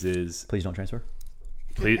means is please don't transfer.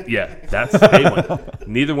 Yeah, that's A1.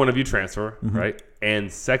 Neither one of you transfer, right?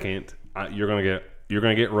 And second, you're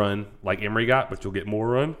gonna get run like Emory got, but you'll get more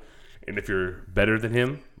run. And if you're better than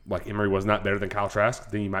him, like Emory was not better than Kyle Trask,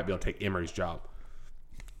 then you might be able to take Emory's job.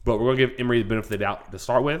 But we're gonna give Emory the benefit of the doubt to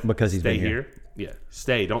start with because he's stay been here. Yeah,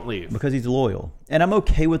 stay, don't leave. Because he's loyal, and I'm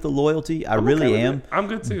okay with the loyalty. I really am. I'm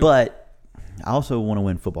good too. But I also want to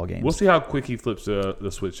win football games. We'll see how quick he flips the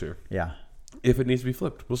switch here. Yeah, if it needs to be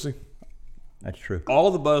flipped, we'll see. That's true.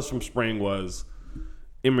 All the buzz from spring was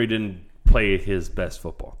Emory didn't play his best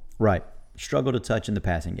football. Right. Struggled to touch in the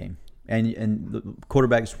passing game. And the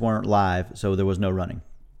quarterbacks weren't live, so there was no running.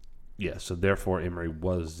 Yeah, so therefore Emory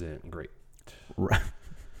wasn't great. Right.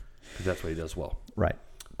 Because that's what he does well. Right.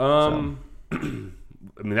 I mean,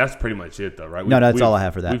 that's pretty much it, though, right? No, that's all I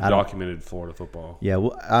have for that. We've documented Florida football. Yeah,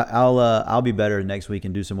 well, I'll be better next week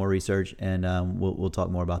and do some more research, and we'll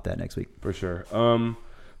talk more about that next week. For sure.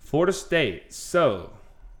 Florida State. So,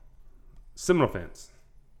 Seminole fans,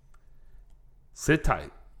 sit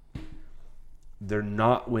tight. They're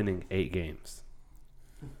not winning 8 games.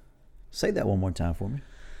 Say that one more time for me.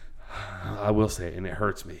 I will say it, and it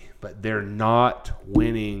hurts me. But they're not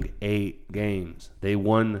winning 8 games. They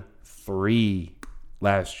won 3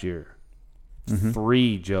 last year.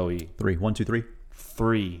 3, Joey. 3. 1, 2, 3.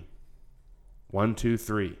 3. 1, 2,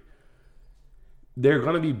 3. They're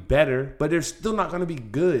going to be better, but they're still not going to be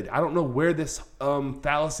good. I don't know where this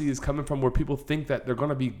fallacy is coming from where people think that they're going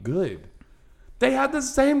to be good. They have the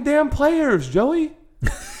same damn players, Joey.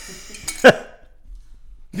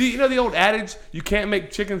 Do you know the old adage, you can't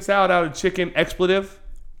make chicken salad out of chicken expletive?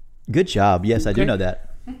 Good job. Yes, I do know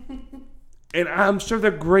that. And I'm sure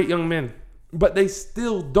they're great young men, but they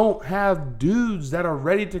still don't have dudes that are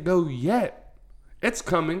ready to go yet. It's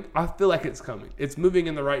coming. I feel like it's coming. It's moving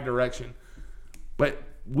in the right direction. But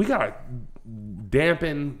we got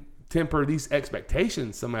to temper these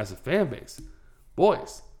expectations some as a fan base.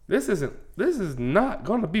 Boys, this is not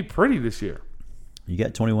going to be pretty this year. You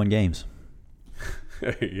got 21 games.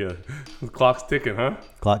 Yeah. The clock's ticking, huh?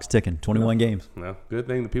 Clock's ticking. 21 games. No. Good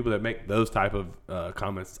thing the people that make those type of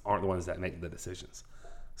comments aren't the ones that make the decisions.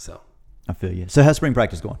 So I feel you. So how's spring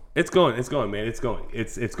practice going? It's going, man. It's going.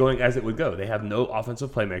 It's going as it would go. They have no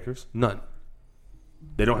offensive playmakers. None.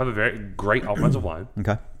 They don't have a very great offensive line.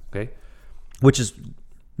 Okay. Which is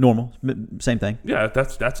normal. Same thing. Yeah,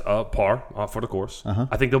 that's par for the course.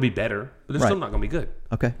 I think they'll be better, but they're still not going to be good.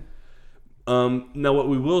 Okay. Now, what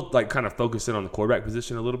we will kind of focus in on the quarterback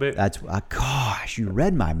position a little bit. Gosh, you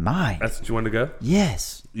read my mind. That's what you wanted to go?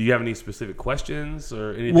 Yes. Do you have any specific questions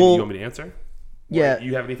or anything you want me to answer? Yeah. Or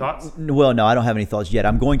you have any thoughts? Well, no, I don't have any thoughts yet.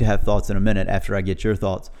 I'm going to have thoughts in a minute after I get your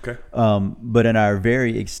thoughts. Okay. But in our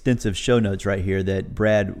very extensive show notes right here that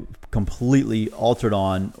Brad completely altered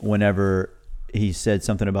on whenever he said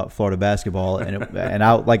something about Florida basketball, and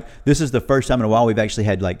I this is the first time in a while we've actually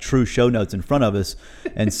had true show notes in front of us,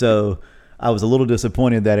 and so I was a little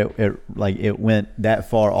disappointed that it went that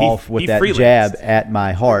far off with that jab at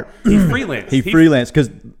my heart. He freelanced. He freelanced because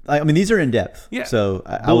these are in depth. Yeah. So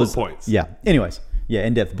bullet points. Yeah. Anyways, yeah,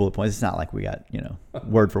 in depth bullet points. It's not like we got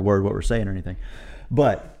word for word what we're saying or anything,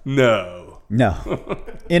 but no.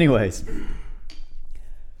 Anyways,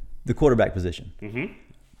 the quarterback position.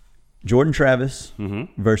 Jordan Travis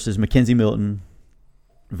versus Mackenzie Milton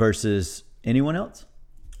versus anyone else?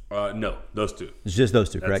 No, those two. It's just those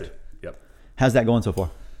two, correct? It. Yep. How's that going so far?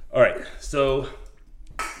 All right. So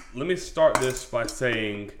let me start this by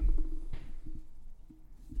saying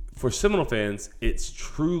for Seminole fans, it's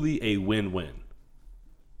truly a win-win.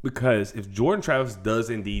 Because if Jordan Travis does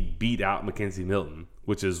indeed beat out Mackenzie Milton,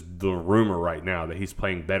 which is the rumor right now that he's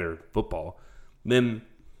playing better football, then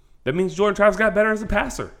that means Jordan Travis got better as a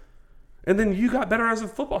passer. And then you got better as a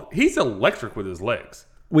football. He's electric with his legs.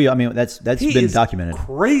 That's been documented.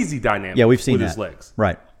 Crazy dynamic. Yeah, we've seen with that. His legs.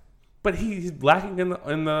 Right. But he's lacking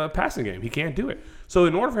in the passing game. He can't do it. So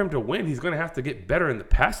in order for him to win, he's going to have to get better in the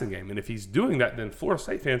passing game. And if he's doing that, then Florida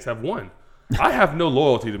State fans have won. I have no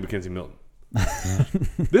loyalty to Mackenzie Milton.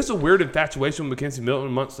 This is a weird infatuation with McKenzie Milton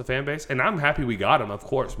amongst the fan base, and I'm happy we got him, of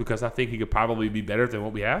course, because I think he could probably be better than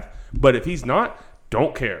what we have. But if he's not,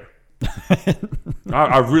 don't care.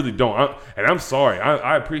 I really don't. And I'm sorry.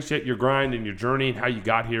 I appreciate your grind and your journey and how you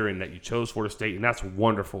got here and that you chose Florida State, and that's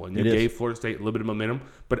wonderful. And you gave Florida State a little bit of momentum.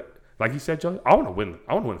 But like you said, Joe, I want to win.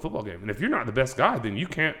 I want to win a football game. And if you're not the best guy, then you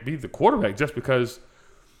can't be the quarterback just because.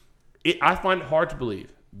 I find it hard to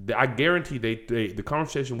believe. I guarantee the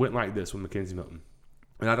conversation went like this with McKenzie Milton,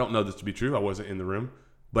 and I don't know this to be true. I wasn't in the room,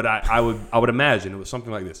 but I would imagine it was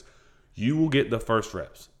something like this: you will get the first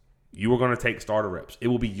reps. You are going to take starter reps. It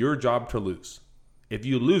will be your job to lose. If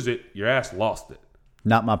you lose it, your ass lost it.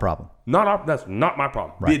 Not my problem. That's not my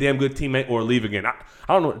problem. Right. Be a damn good teammate or leave again. I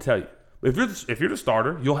don't know what to tell you. If you're the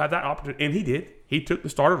starter, you'll have that opportunity, and he did. He took the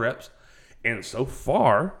starter reps, and so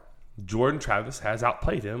far, Jordan Travis has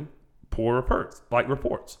outplayed him. Poor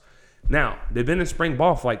reports. Now, they've been in spring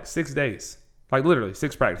ball for like 6 days. Like literally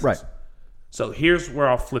 6 practices. Right. So here's where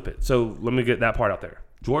I'll flip it. So let me get that part out there.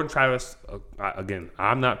 Jordan Travis, again,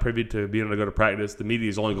 I'm not privy to being able to go to practice. The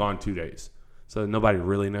media's only gone 2 days. So nobody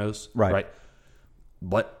really knows. Right.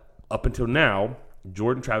 But up until now,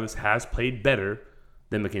 Jordan Travis has played better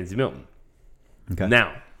than McKenzie Milton. Okay.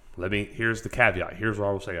 Now, here's the caveat. Here's what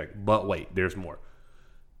I will say. But wait, there's more.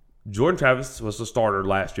 Jordan Travis was the starter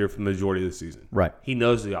last year for the majority of the season. Right. He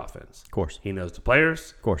knows the offense. Of course. He knows the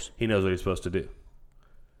players. Of course. He knows what he's supposed to do.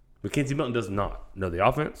 McKenzie Milton does not know the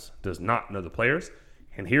offense, does not know the players,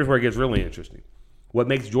 and here's where it gets really interesting. What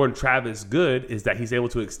makes Jordan Travis good is that he's able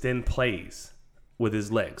to extend plays with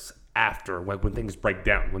his legs after, when things break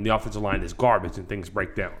down, when the offensive line is garbage and things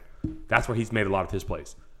break down. That's where he's made a lot of his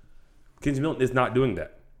plays. McKenzie Milton is not doing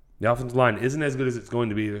that. The offensive line isn't as good as it's going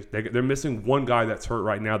to be. They're missing one guy that's hurt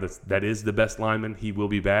right now that is the best lineman. He will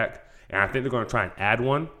be back. And I think they're going to try and add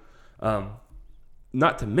one.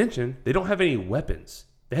 Not to mention, they don't have any weapons.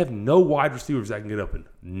 They have no wide receivers that can get open.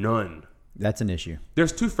 None. That's an issue.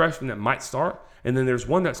 There's 2 freshmen that might start, and then there's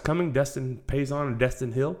one that's coming, Destin Payson and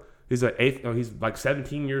Destin Hill. He's like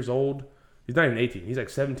 17 years old. He's not even 18. He's like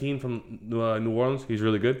 17 from New Orleans. He's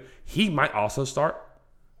really good. He might also start.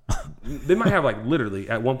 They might have literally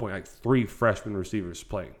at one point 3 freshman receivers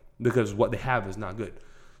playing because what they have is not good.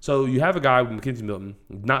 So you have a guy with McKenzie Milton,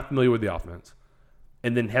 not familiar with the offense,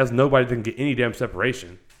 and then has nobody that can get any damn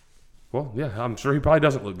separation. Well, yeah, I'm sure he probably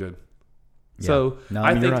doesn't look good. Yeah. So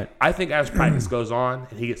I think as practice goes on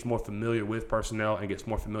and he gets more familiar with personnel and gets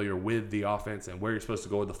more familiar with the offense and where you're supposed to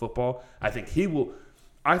go with the football, I think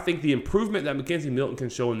the improvement that McKenzie Milton can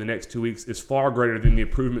show in the next 2 weeks is far greater than the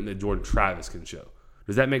improvement that Jordan Travis can show.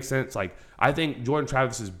 Does that make sense? I think Jordan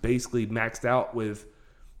Travis is basically maxed out with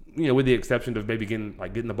the exception of maybe getting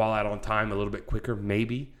the ball out on time a little bit quicker,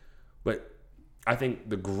 maybe. But I think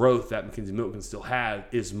the growth that McKenzie Milton can still have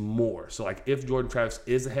is more. So, if Jordan Travis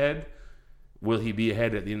is ahead, will he be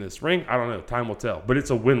ahead at the end of the spring? I don't know. Time will tell. But it's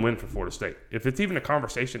a win-win for Florida State. If it's even a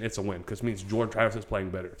conversation, it's a win because it means Jordan Travis is playing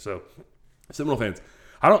better. So, Seminole fans,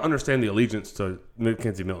 I don't understand the allegiance to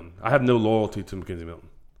McKenzie Milton. I have no loyalty to McKenzie Milton.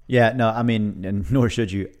 Yeah, no, I mean, and nor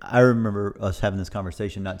should you. I remember us having this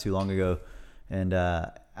conversation not too long ago, and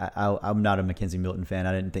I'm not a McKenzie Milton fan.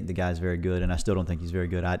 I didn't think the guy's very good, and I still don't think he's very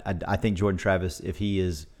good. I think Jordan Travis, if he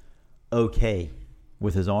is okay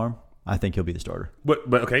with his arm, I think he'll be the starter.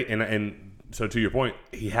 But okay, and so to your point,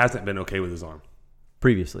 he hasn't been okay with his arm.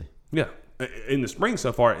 Previously. Yeah. In the spring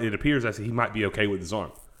so far, it appears as he might be okay with his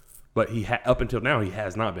arm. But up until now, he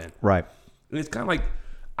has not been. Right. And it's kind of like,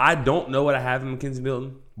 I don't know what I have in McKenzie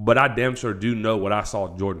Milton, but I damn sure do know what I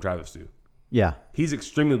saw Jordan Travis do. Yeah. He's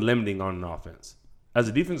extremely limiting on an offense. As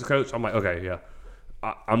a defensive coach, I'm like, okay, yeah.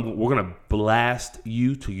 We're going to blast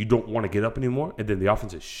you till you don't want to get up anymore, and then the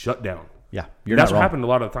offense is shut down. Yeah. That's what happened a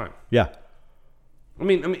lot of the time. Yeah.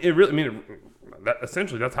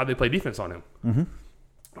 Essentially, that's how they play defense on him. Mm-hmm.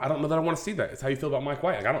 I don't know that I want to see that. It's how you feel about Mike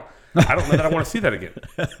White. I don't know that I want to see that again.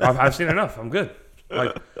 I've seen enough. I'm good.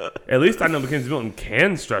 At least I know McKenzie Milton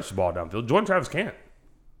can stretch the ball downfield. Jordan Travis can't.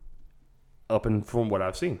 Up and from what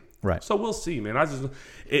I've seen. Right. So we'll see, man.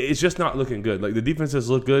 It's just not looking good. The defenses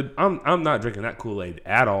look good. I'm not drinking that Kool-Aid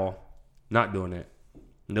at all. Not doing it.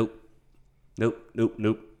 Nope.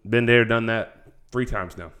 Been there, done that 3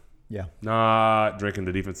 times now. Yeah. Not drinking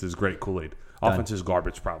the defense's great Kool-Aid. Offense is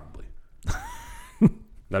garbage, probably.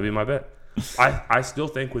 That'd be my bet. I still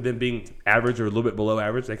think with them being average or a little bit below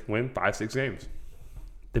average, they can win 5-6 games.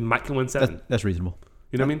 They might can win 7. That's reasonable.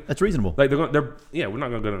 You know what I mean? That's reasonable. We're not going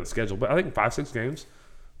to go down the schedule, but I think 5-6 games,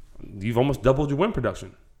 you've almost doubled your win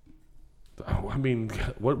production. I mean,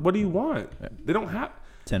 what do you want? They don't have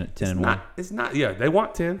 10 and 1. It's not. Yeah, they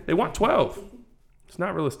want 10. They want 12. It's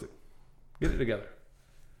not realistic. Get it together.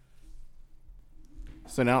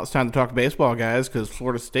 So now it's time to talk baseball, guys, because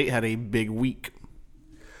Florida State had a big week.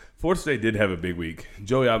 Florida State did have a big week.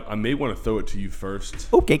 Joey, I may want to throw it to you first.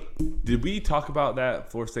 Okay. Did we talk about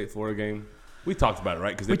that Florida State-Florida game? We talked about it,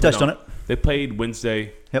 right? Because we touched on it. They played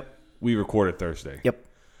Wednesday. Yep. We recorded Thursday. Yep.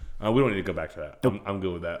 We don't need to go back to that. Nope. I'm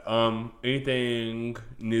good with that. Anything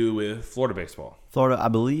new with Florida baseball? Florida, I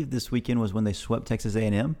believe this weekend was when they swept Texas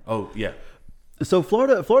A&M. Oh, yeah. So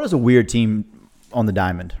Florida's a weird team on the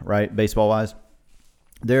diamond, right? Baseball-wise.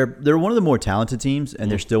 They're one of the more talented teams,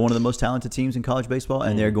 and they're still one of the most talented teams in college baseball,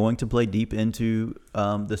 and they're going to play deep into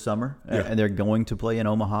the summer, and they're going to play in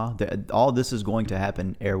Omaha. All this is going to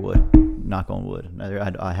happen Airwood. Knock on wood.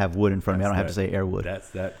 I have wood in front of me. I don't have to say Airwood.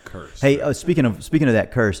 That's that curse. Hey, speaking of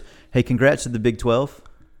that curse, hey, congrats to the Big 12.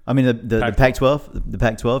 I mean the Pac-12. The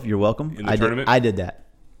Pac-12. You're welcome. In the tournament? I did that.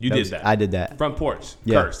 Did that. I did that. Front porch.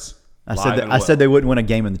 Yeah. Curse. I said they wouldn't win a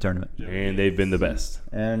game in the tournament, and they've been the best.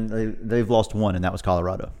 And they've lost one, and that was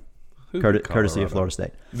Colorado. Courtesy of Florida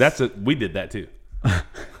State. We did that too.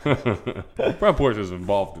 Front porch is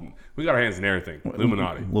involved. We got our hands in everything.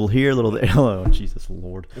 Illuminati. Little here, little there. Oh, Jesus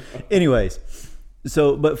Lord. Anyways,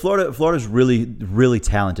 but Florida's really, really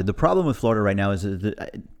talented. The problem with Florida right now is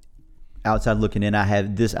that outside looking in, I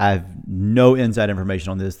have no inside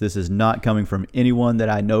information on this. This is not coming from anyone that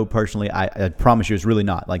I know personally. I promise you, it's really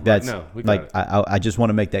not. Like that's I just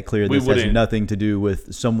want to make that clear. This has nothing to do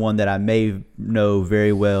with someone that I may know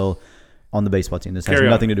very well on the baseball team. This has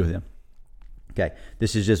nothing to do with him. Okay,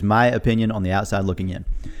 this is just my opinion on the outside looking in.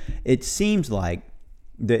 It seems like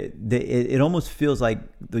it almost feels like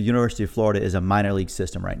the University of Florida is a minor league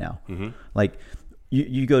system right now. Mm-hmm. Like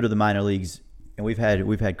you go to the minor leagues, and we've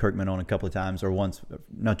had Kirkman on a couple of times, or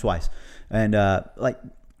twice, and like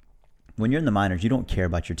when you're in the minors, you don't care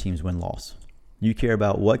about your team's win-loss. You care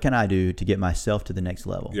about what can I do to get myself to the next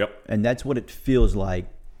level. Yep. And that's what it feels like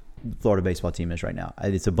the Florida baseball team is right now.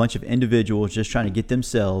 It's a bunch of individuals just trying to get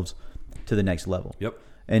themselves to the next level. Yep.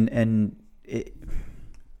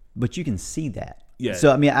 But you can see that. Yeah.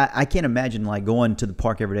 So I mean, I can't imagine like going to the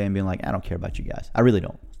park every day and being like, I don't care about you guys. I really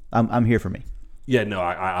don't. I'm here for me. Yeah. No,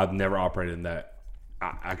 I've never operated in that.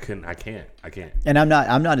 I can't. And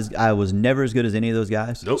I was never as good as any of those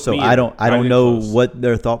guys. Nope, so I don't know what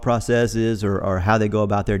their thought process is or how they go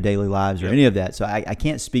about their daily lives or any of that. So I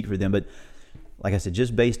can't speak for them. But like I said,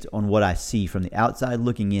 just based on what I see from the outside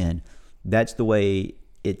looking in, that's the way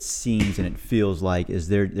it seems and it feels like is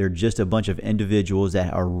they're just a bunch of individuals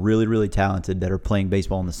that are really, really talented that are playing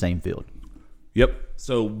baseball on the same field. Yep.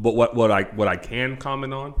 So, but what I can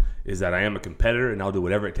comment on is that I am a competitor and I'll do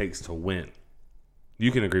whatever it takes to win.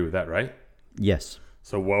 You can agree with that, right? Yes.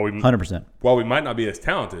 So while we 100%, while we might not be as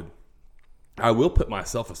talented, I will put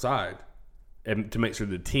myself aside and to make sure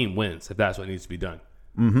the team wins if that's what needs to be done.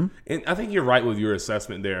 Mm-hmm. And I think you're right with your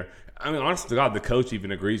assessment there. I mean, honest to God, the coach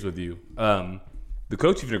even agrees with you. The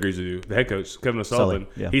head coach, Kevin O'Sullivan.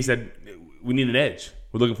 He said, we need an edge.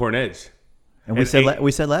 We're looking for an edge. And we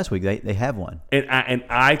said last week they have one. And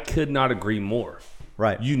I could not agree more.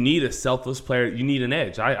 Right. You need a selfless player. You need an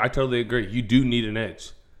edge. I totally agree. You do need an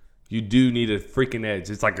edge. You do need a freaking edge.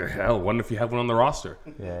 It's like, hell, wonder if you have one on the roster.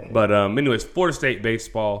 Yeah. But anyways, Florida State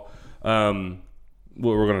baseball.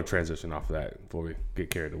 We're going to transition off of that before we get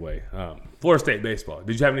carried away. Florida State baseball.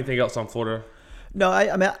 Did you have anything else on Florida? No,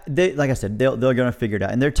 I mean, like I said, they're going to figure it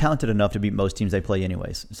out, and they're talented enough to beat most teams they play,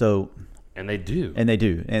 anyways. So, and they do, and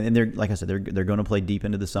they're like I said, they're going to play deep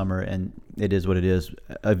into the summer, and it is what it is.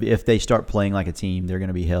 If they start playing like a team, they're going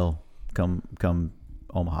to be hell come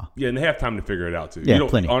Omaha. Yeah, and they have time to figure it out too. Yeah,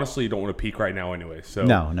 plenty. Honestly, you don't want to peak right now, anyway. So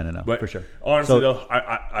no, but for sure. Honestly, though,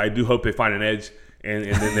 I do hope they find an edge. And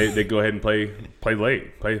then they go ahead and play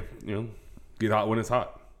late. Get hot when it's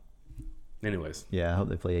hot. Anyways. Yeah, I hope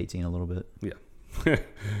they play 18 a little bit. Yeah.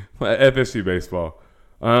 FSU baseball.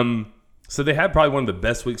 So they had probably one of the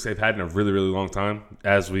best weeks they've had in a really, really long time.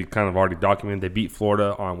 As we kind of already documented, they beat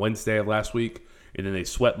Florida on Wednesday of last week. And then they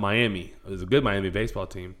swept Miami. It was a good Miami baseball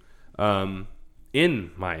team.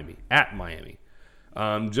 In Miami. At Miami.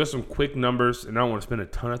 Just some quick numbers, and I don't want to spend a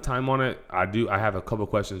ton of time on it. I have a couple of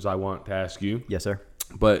questions I want to ask you. Yes, sir.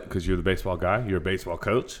 But because you're the baseball guy, you're a baseball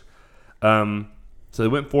coach. So they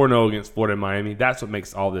went 4-0 against Florida and Miami. That's what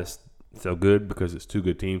makes all this so good because it's two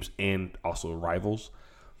good teams and also rivals.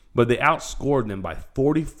 But they outscored them by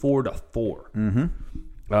 44-4.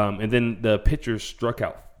 Mm-hmm. And then the pitchers struck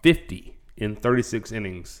out 50 in 36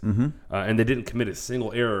 innings, and they didn't commit a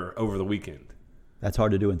single error over the weekend. That's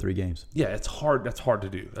hard to do in 3 games. Yeah, it's hard. That's hard to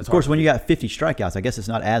do. Of course, when you got 50 strikeouts, I guess it's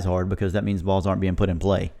not as hard because that means balls aren't being put in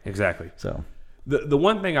play. Exactly. So, the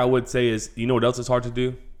one thing I would say is, you know what else is hard to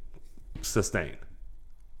do? Sustain.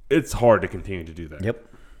 It's hard to continue to do that. Yep.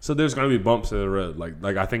 So there's going to be bumps in the road.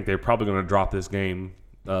 Like I think they're probably going to drop this game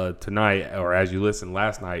tonight, or as you listened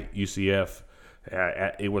last night, UCF,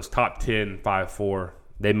 it was top 10, 5-4.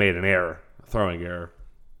 They made an error, a throwing error.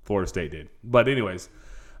 Florida State did. But anyways,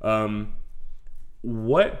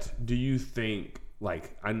 what do you think,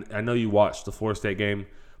 like, I know you watched the Florida State game,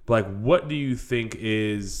 but, like, what do you think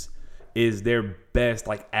is their best,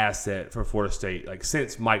 like, asset for Florida State, like,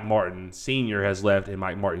 since Mike Martin Sr. has left and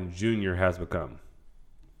Mike Martin Jr. has become?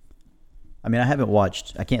 I mean,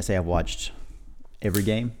 I can't say I've watched every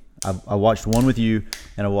game. I watched one with you,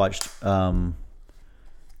 and I watched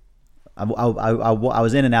I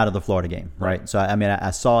was in and out of the Florida game, right? So I mean, I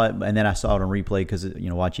saw it, and then I saw it on replay because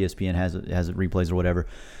Watch ESPN has it replays or whatever,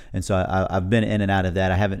 and so I've been in and out of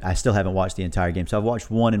that. I still haven't watched the entire game, so I've watched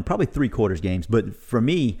one and probably 3/4 games. But for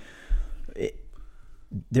me,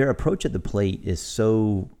 their approach at the plate is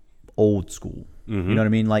so old school. Mm-hmm. You know what I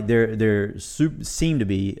mean? Like they're seem to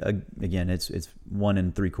be again, it's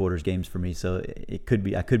 1 3/4 games for me, so I could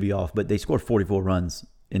be off, but they scored 44 runs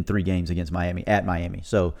in 3 games against Miami at Miami.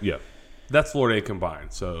 So yeah. That's Florida A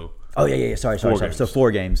combined. So yeah. Sorry. So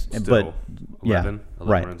 4 games, still but 11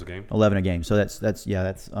 right. runs a game. 11 a game. So that's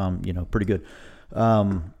pretty good.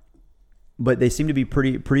 But they seem to be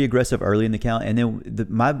pretty aggressive early in the count. And then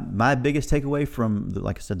my biggest takeaway from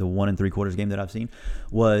like I said, the 1 3/4 game that I've seen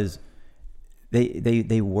was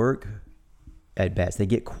they work at bats. They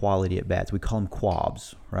get quality at bats. We call them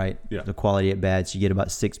quabs, right? Yeah. The quality at bats. You get about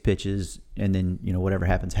 6 pitches, and then whatever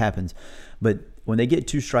happens. But when they get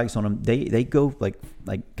 2 strikes on them, they go like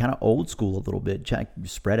kind of old school a little bit.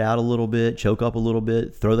 Spread out a little bit, choke up a little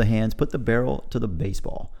bit, throw the hands, put the barrel to the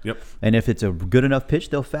baseball. Yep. And if it's a good enough pitch,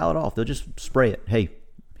 they'll foul it off. They'll just spray it. Hey,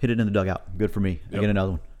 hit it in the dugout. Good for me. Yep. I get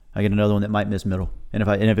another one. I get another one that might miss middle. And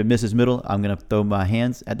if it misses middle, I'm gonna throw my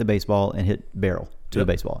hands at the baseball and hit barrel to the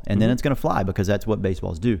baseball, and then it's gonna fly because that's what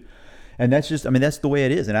baseballs do. And that's that's the way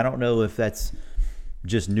it is. And I don't know if that's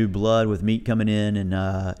just new blood with Meat coming in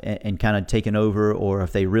and kind of taking over, or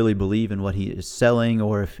if they really believe in what he is selling,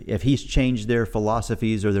 or if he's changed their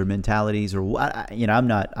philosophies or their mentalities, or I'm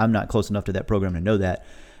not close enough to that program to know that.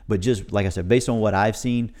 But just like I said, based on what I've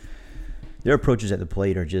seen, their approaches at the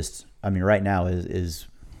plate are just, right now is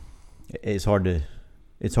hard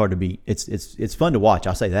to beat. It's fun to watch.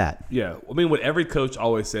 I'll say that. Yeah, I mean, what every coach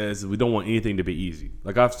always says is we don't want anything to be easy.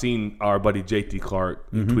 Like I've seen our buddy JT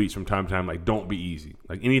Clark tweets from time to time, like, don't be easy.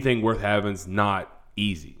 Like anything worth having is not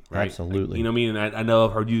easy, right? Absolutely. Like, you know what I mean? And I know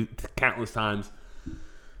I've heard you countless times.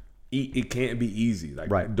 It can't be easy.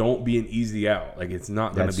 Like, right. Don't be an easy out. Like it's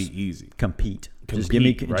not going to be easy. Compete. Just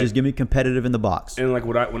right? Just give me competitive in the box. And like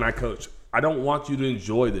when I coach, I don't want you to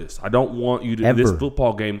enjoy this. I don't want you to this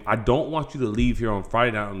football game. I don't want you to leave here on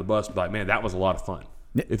Friday night on the bus and be like, man, that was a lot of fun.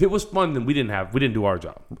 If it was fun, then we didn't do our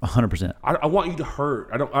job. 100%. I want you to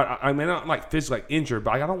hurt. I mean, not like physically like injured,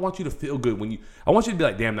 but I don't want you to feel good I want you to be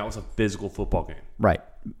like, damn, that was a physical football game. Right.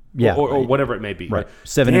 Yeah. Or whatever it may be. Right.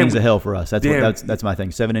 7 innings of hell for us. That's my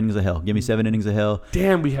thing. 7 innings of hell. Give me 7 innings of hell.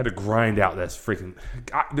 Damn, we had to grind out. That's freaking.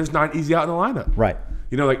 There's not easy out in the lineup. Right.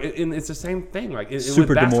 And it's the same thing. Like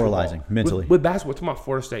super demoralizing mentally. With basketball, talking about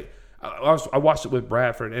Florida State, I watched it with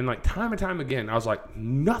Bradford, and like time and time again, I was like,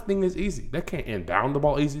 nothing is easy. They can't inbound the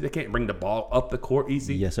ball easy. They can't bring the ball up the court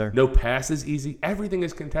easy. Yes, sir. No pass is easy. Everything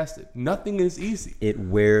is contested. Nothing is easy. It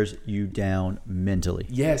wears you down mentally.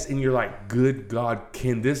 Yes, and you're like, good God,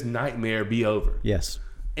 can this nightmare be over? Yes.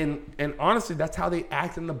 And honestly, that's how they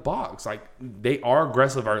act in the box. Like they are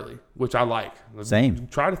aggressive early, which I like. Same.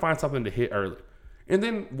 Try to find something to hit early. And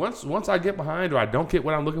then once I get behind or I don't get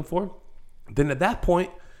what I'm looking for, then at that point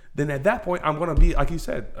I'm gonna be like you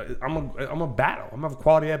said, I'm a battle. I'm gonna have a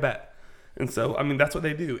quality at bat. And so that's what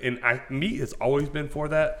they do. And Meat has always been for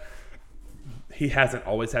that. He hasn't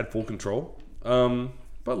always had full control.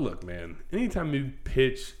 But look, man, anytime you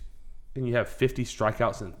pitch and you have 50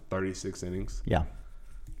 strikeouts in 36 innings, yeah,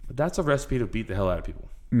 that's a recipe to beat the hell out of people.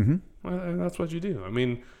 Mm-hmm. Well, that's what you do.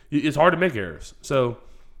 It's hard to make errors. So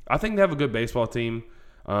I think they have a good baseball team.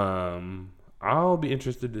 I'll be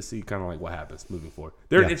interested to see kind of like what happens moving forward.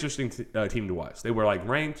 They're an interesting team to watch. They were like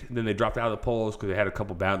ranked, and then they dropped out of the polls because they had a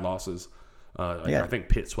couple bad losses. I think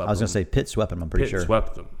Pitt swept them. I was going to say Pitt swept them, I'm pretty sure. Pitt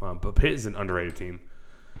swept them. But Pitt is an underrated team,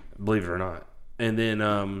 believe it or not. And then,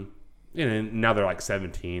 now they're like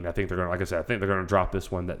 17. I think they're going to, like I said, they're going to drop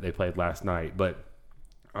this one that they played last night. But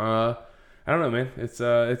I don't know, man. It's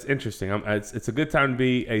interesting. It's a good time to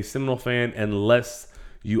be a Seminole fan unless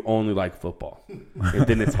you only like football, and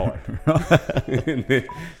then it's hard.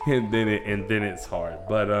 and then it's hard.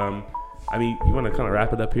 But you want to kind of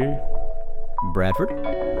wrap it up here? Bradford.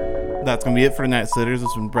 That's going to be it for Night Sitters. This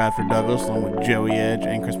has been Bradford Douglas along with Joey Edge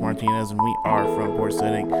and Chris Martinez, and we are Front Porch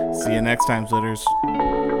Sitting. See you next time, Sitters.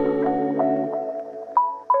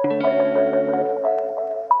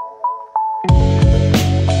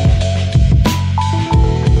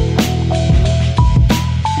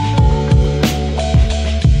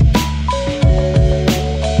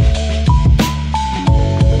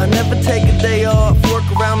 I never take a day off, work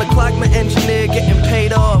around the clock, my engineer getting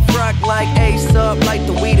paid off. Rock like Ace up, like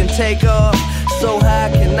the weed and take off. So high,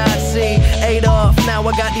 cannot see Adolf. Now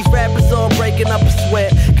I got these rappers all breaking up a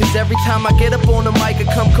sweat. Cause every time I get up on the mic, I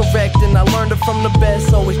come correct. And I learned it from the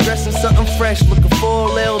best. Always dressing something fresh, looking for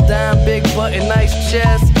a little dime, big butt and nice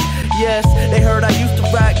chest. Yes, they heard I used to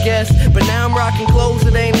rock Guess, but now I'm rocking clothes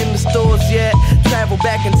that ain't in the stores yet. Travel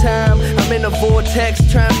back in time, I'm in a vortex,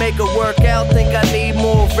 trying to make it work out, think I need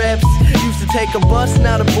more reps. Used to take a bus,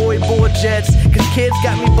 now the boy board jets. Cause kids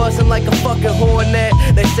got me buzzing like a fucking hornet.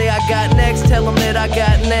 They say I got next, tell them that I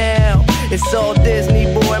got now. It's all Disney,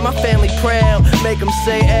 boy, my family proud. Make them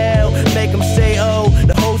say L, make them say O.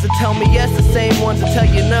 The hoes that tell me yes, the same ones that tell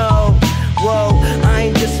you no. Whoa, I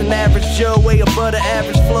ain't just an average Joe, way above the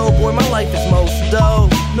average flow. Boy, my life is most dope.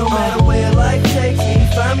 No matter where life takes me,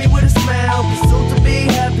 find me with a smile. Pursuit to be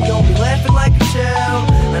happy, don't be laughing like a child.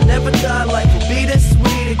 I never thought life would be this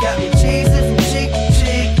sweet. It got me cheesy from cheek to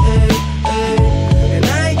cheek, ay, ay. And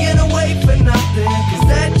I ain't gonna wait for nothing, cause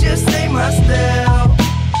that just ain't my style.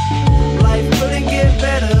 Life couldn't get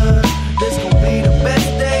better, this gon' be the best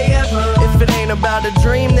day ever. If it ain't about a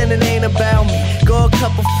dream, then it ain't about me. Go a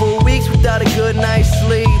couple full weeks without a good night's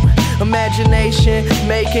sleep. Imagination,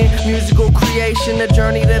 making musical creation. The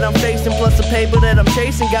journey that I'm facing, plus the paper that I'm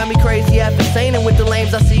chasing, got me crazy after saying. And with the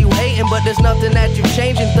lames, I see you hating, but there's nothing that you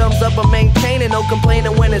changing. Thumbs up, I'm maintaining. No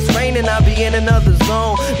complaining when it's raining. I'll be in another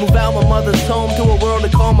zone. Move out my mother's home to a world to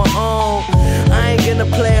call my own. I ain't gonna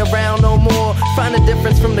play around no more. Find the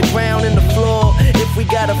difference from the ground and the floor. If we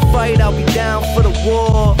gotta fight, I'll be down for the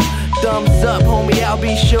war. Thumbs up, homie, I'll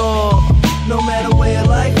be sure. No matter where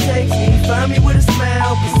life takes me, find me with a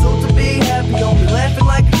smile. Pursuit to be happy, don't be laughing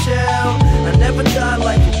like a child. I never thought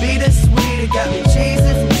life would be this sweet. It got me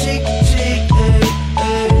cheesy from cheek to cheek, ay,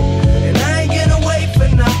 ay. And I ain't gonna wait for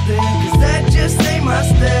nothing, cause that just ain't my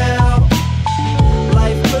style.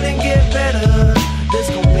 Life couldn't get better, this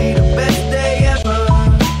gon' be the best day ever.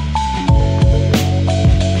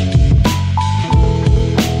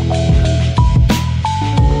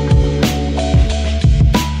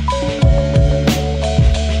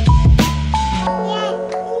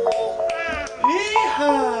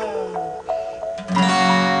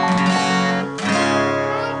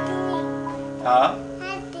 Huh?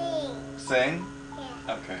 Sing?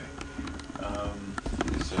 Okay.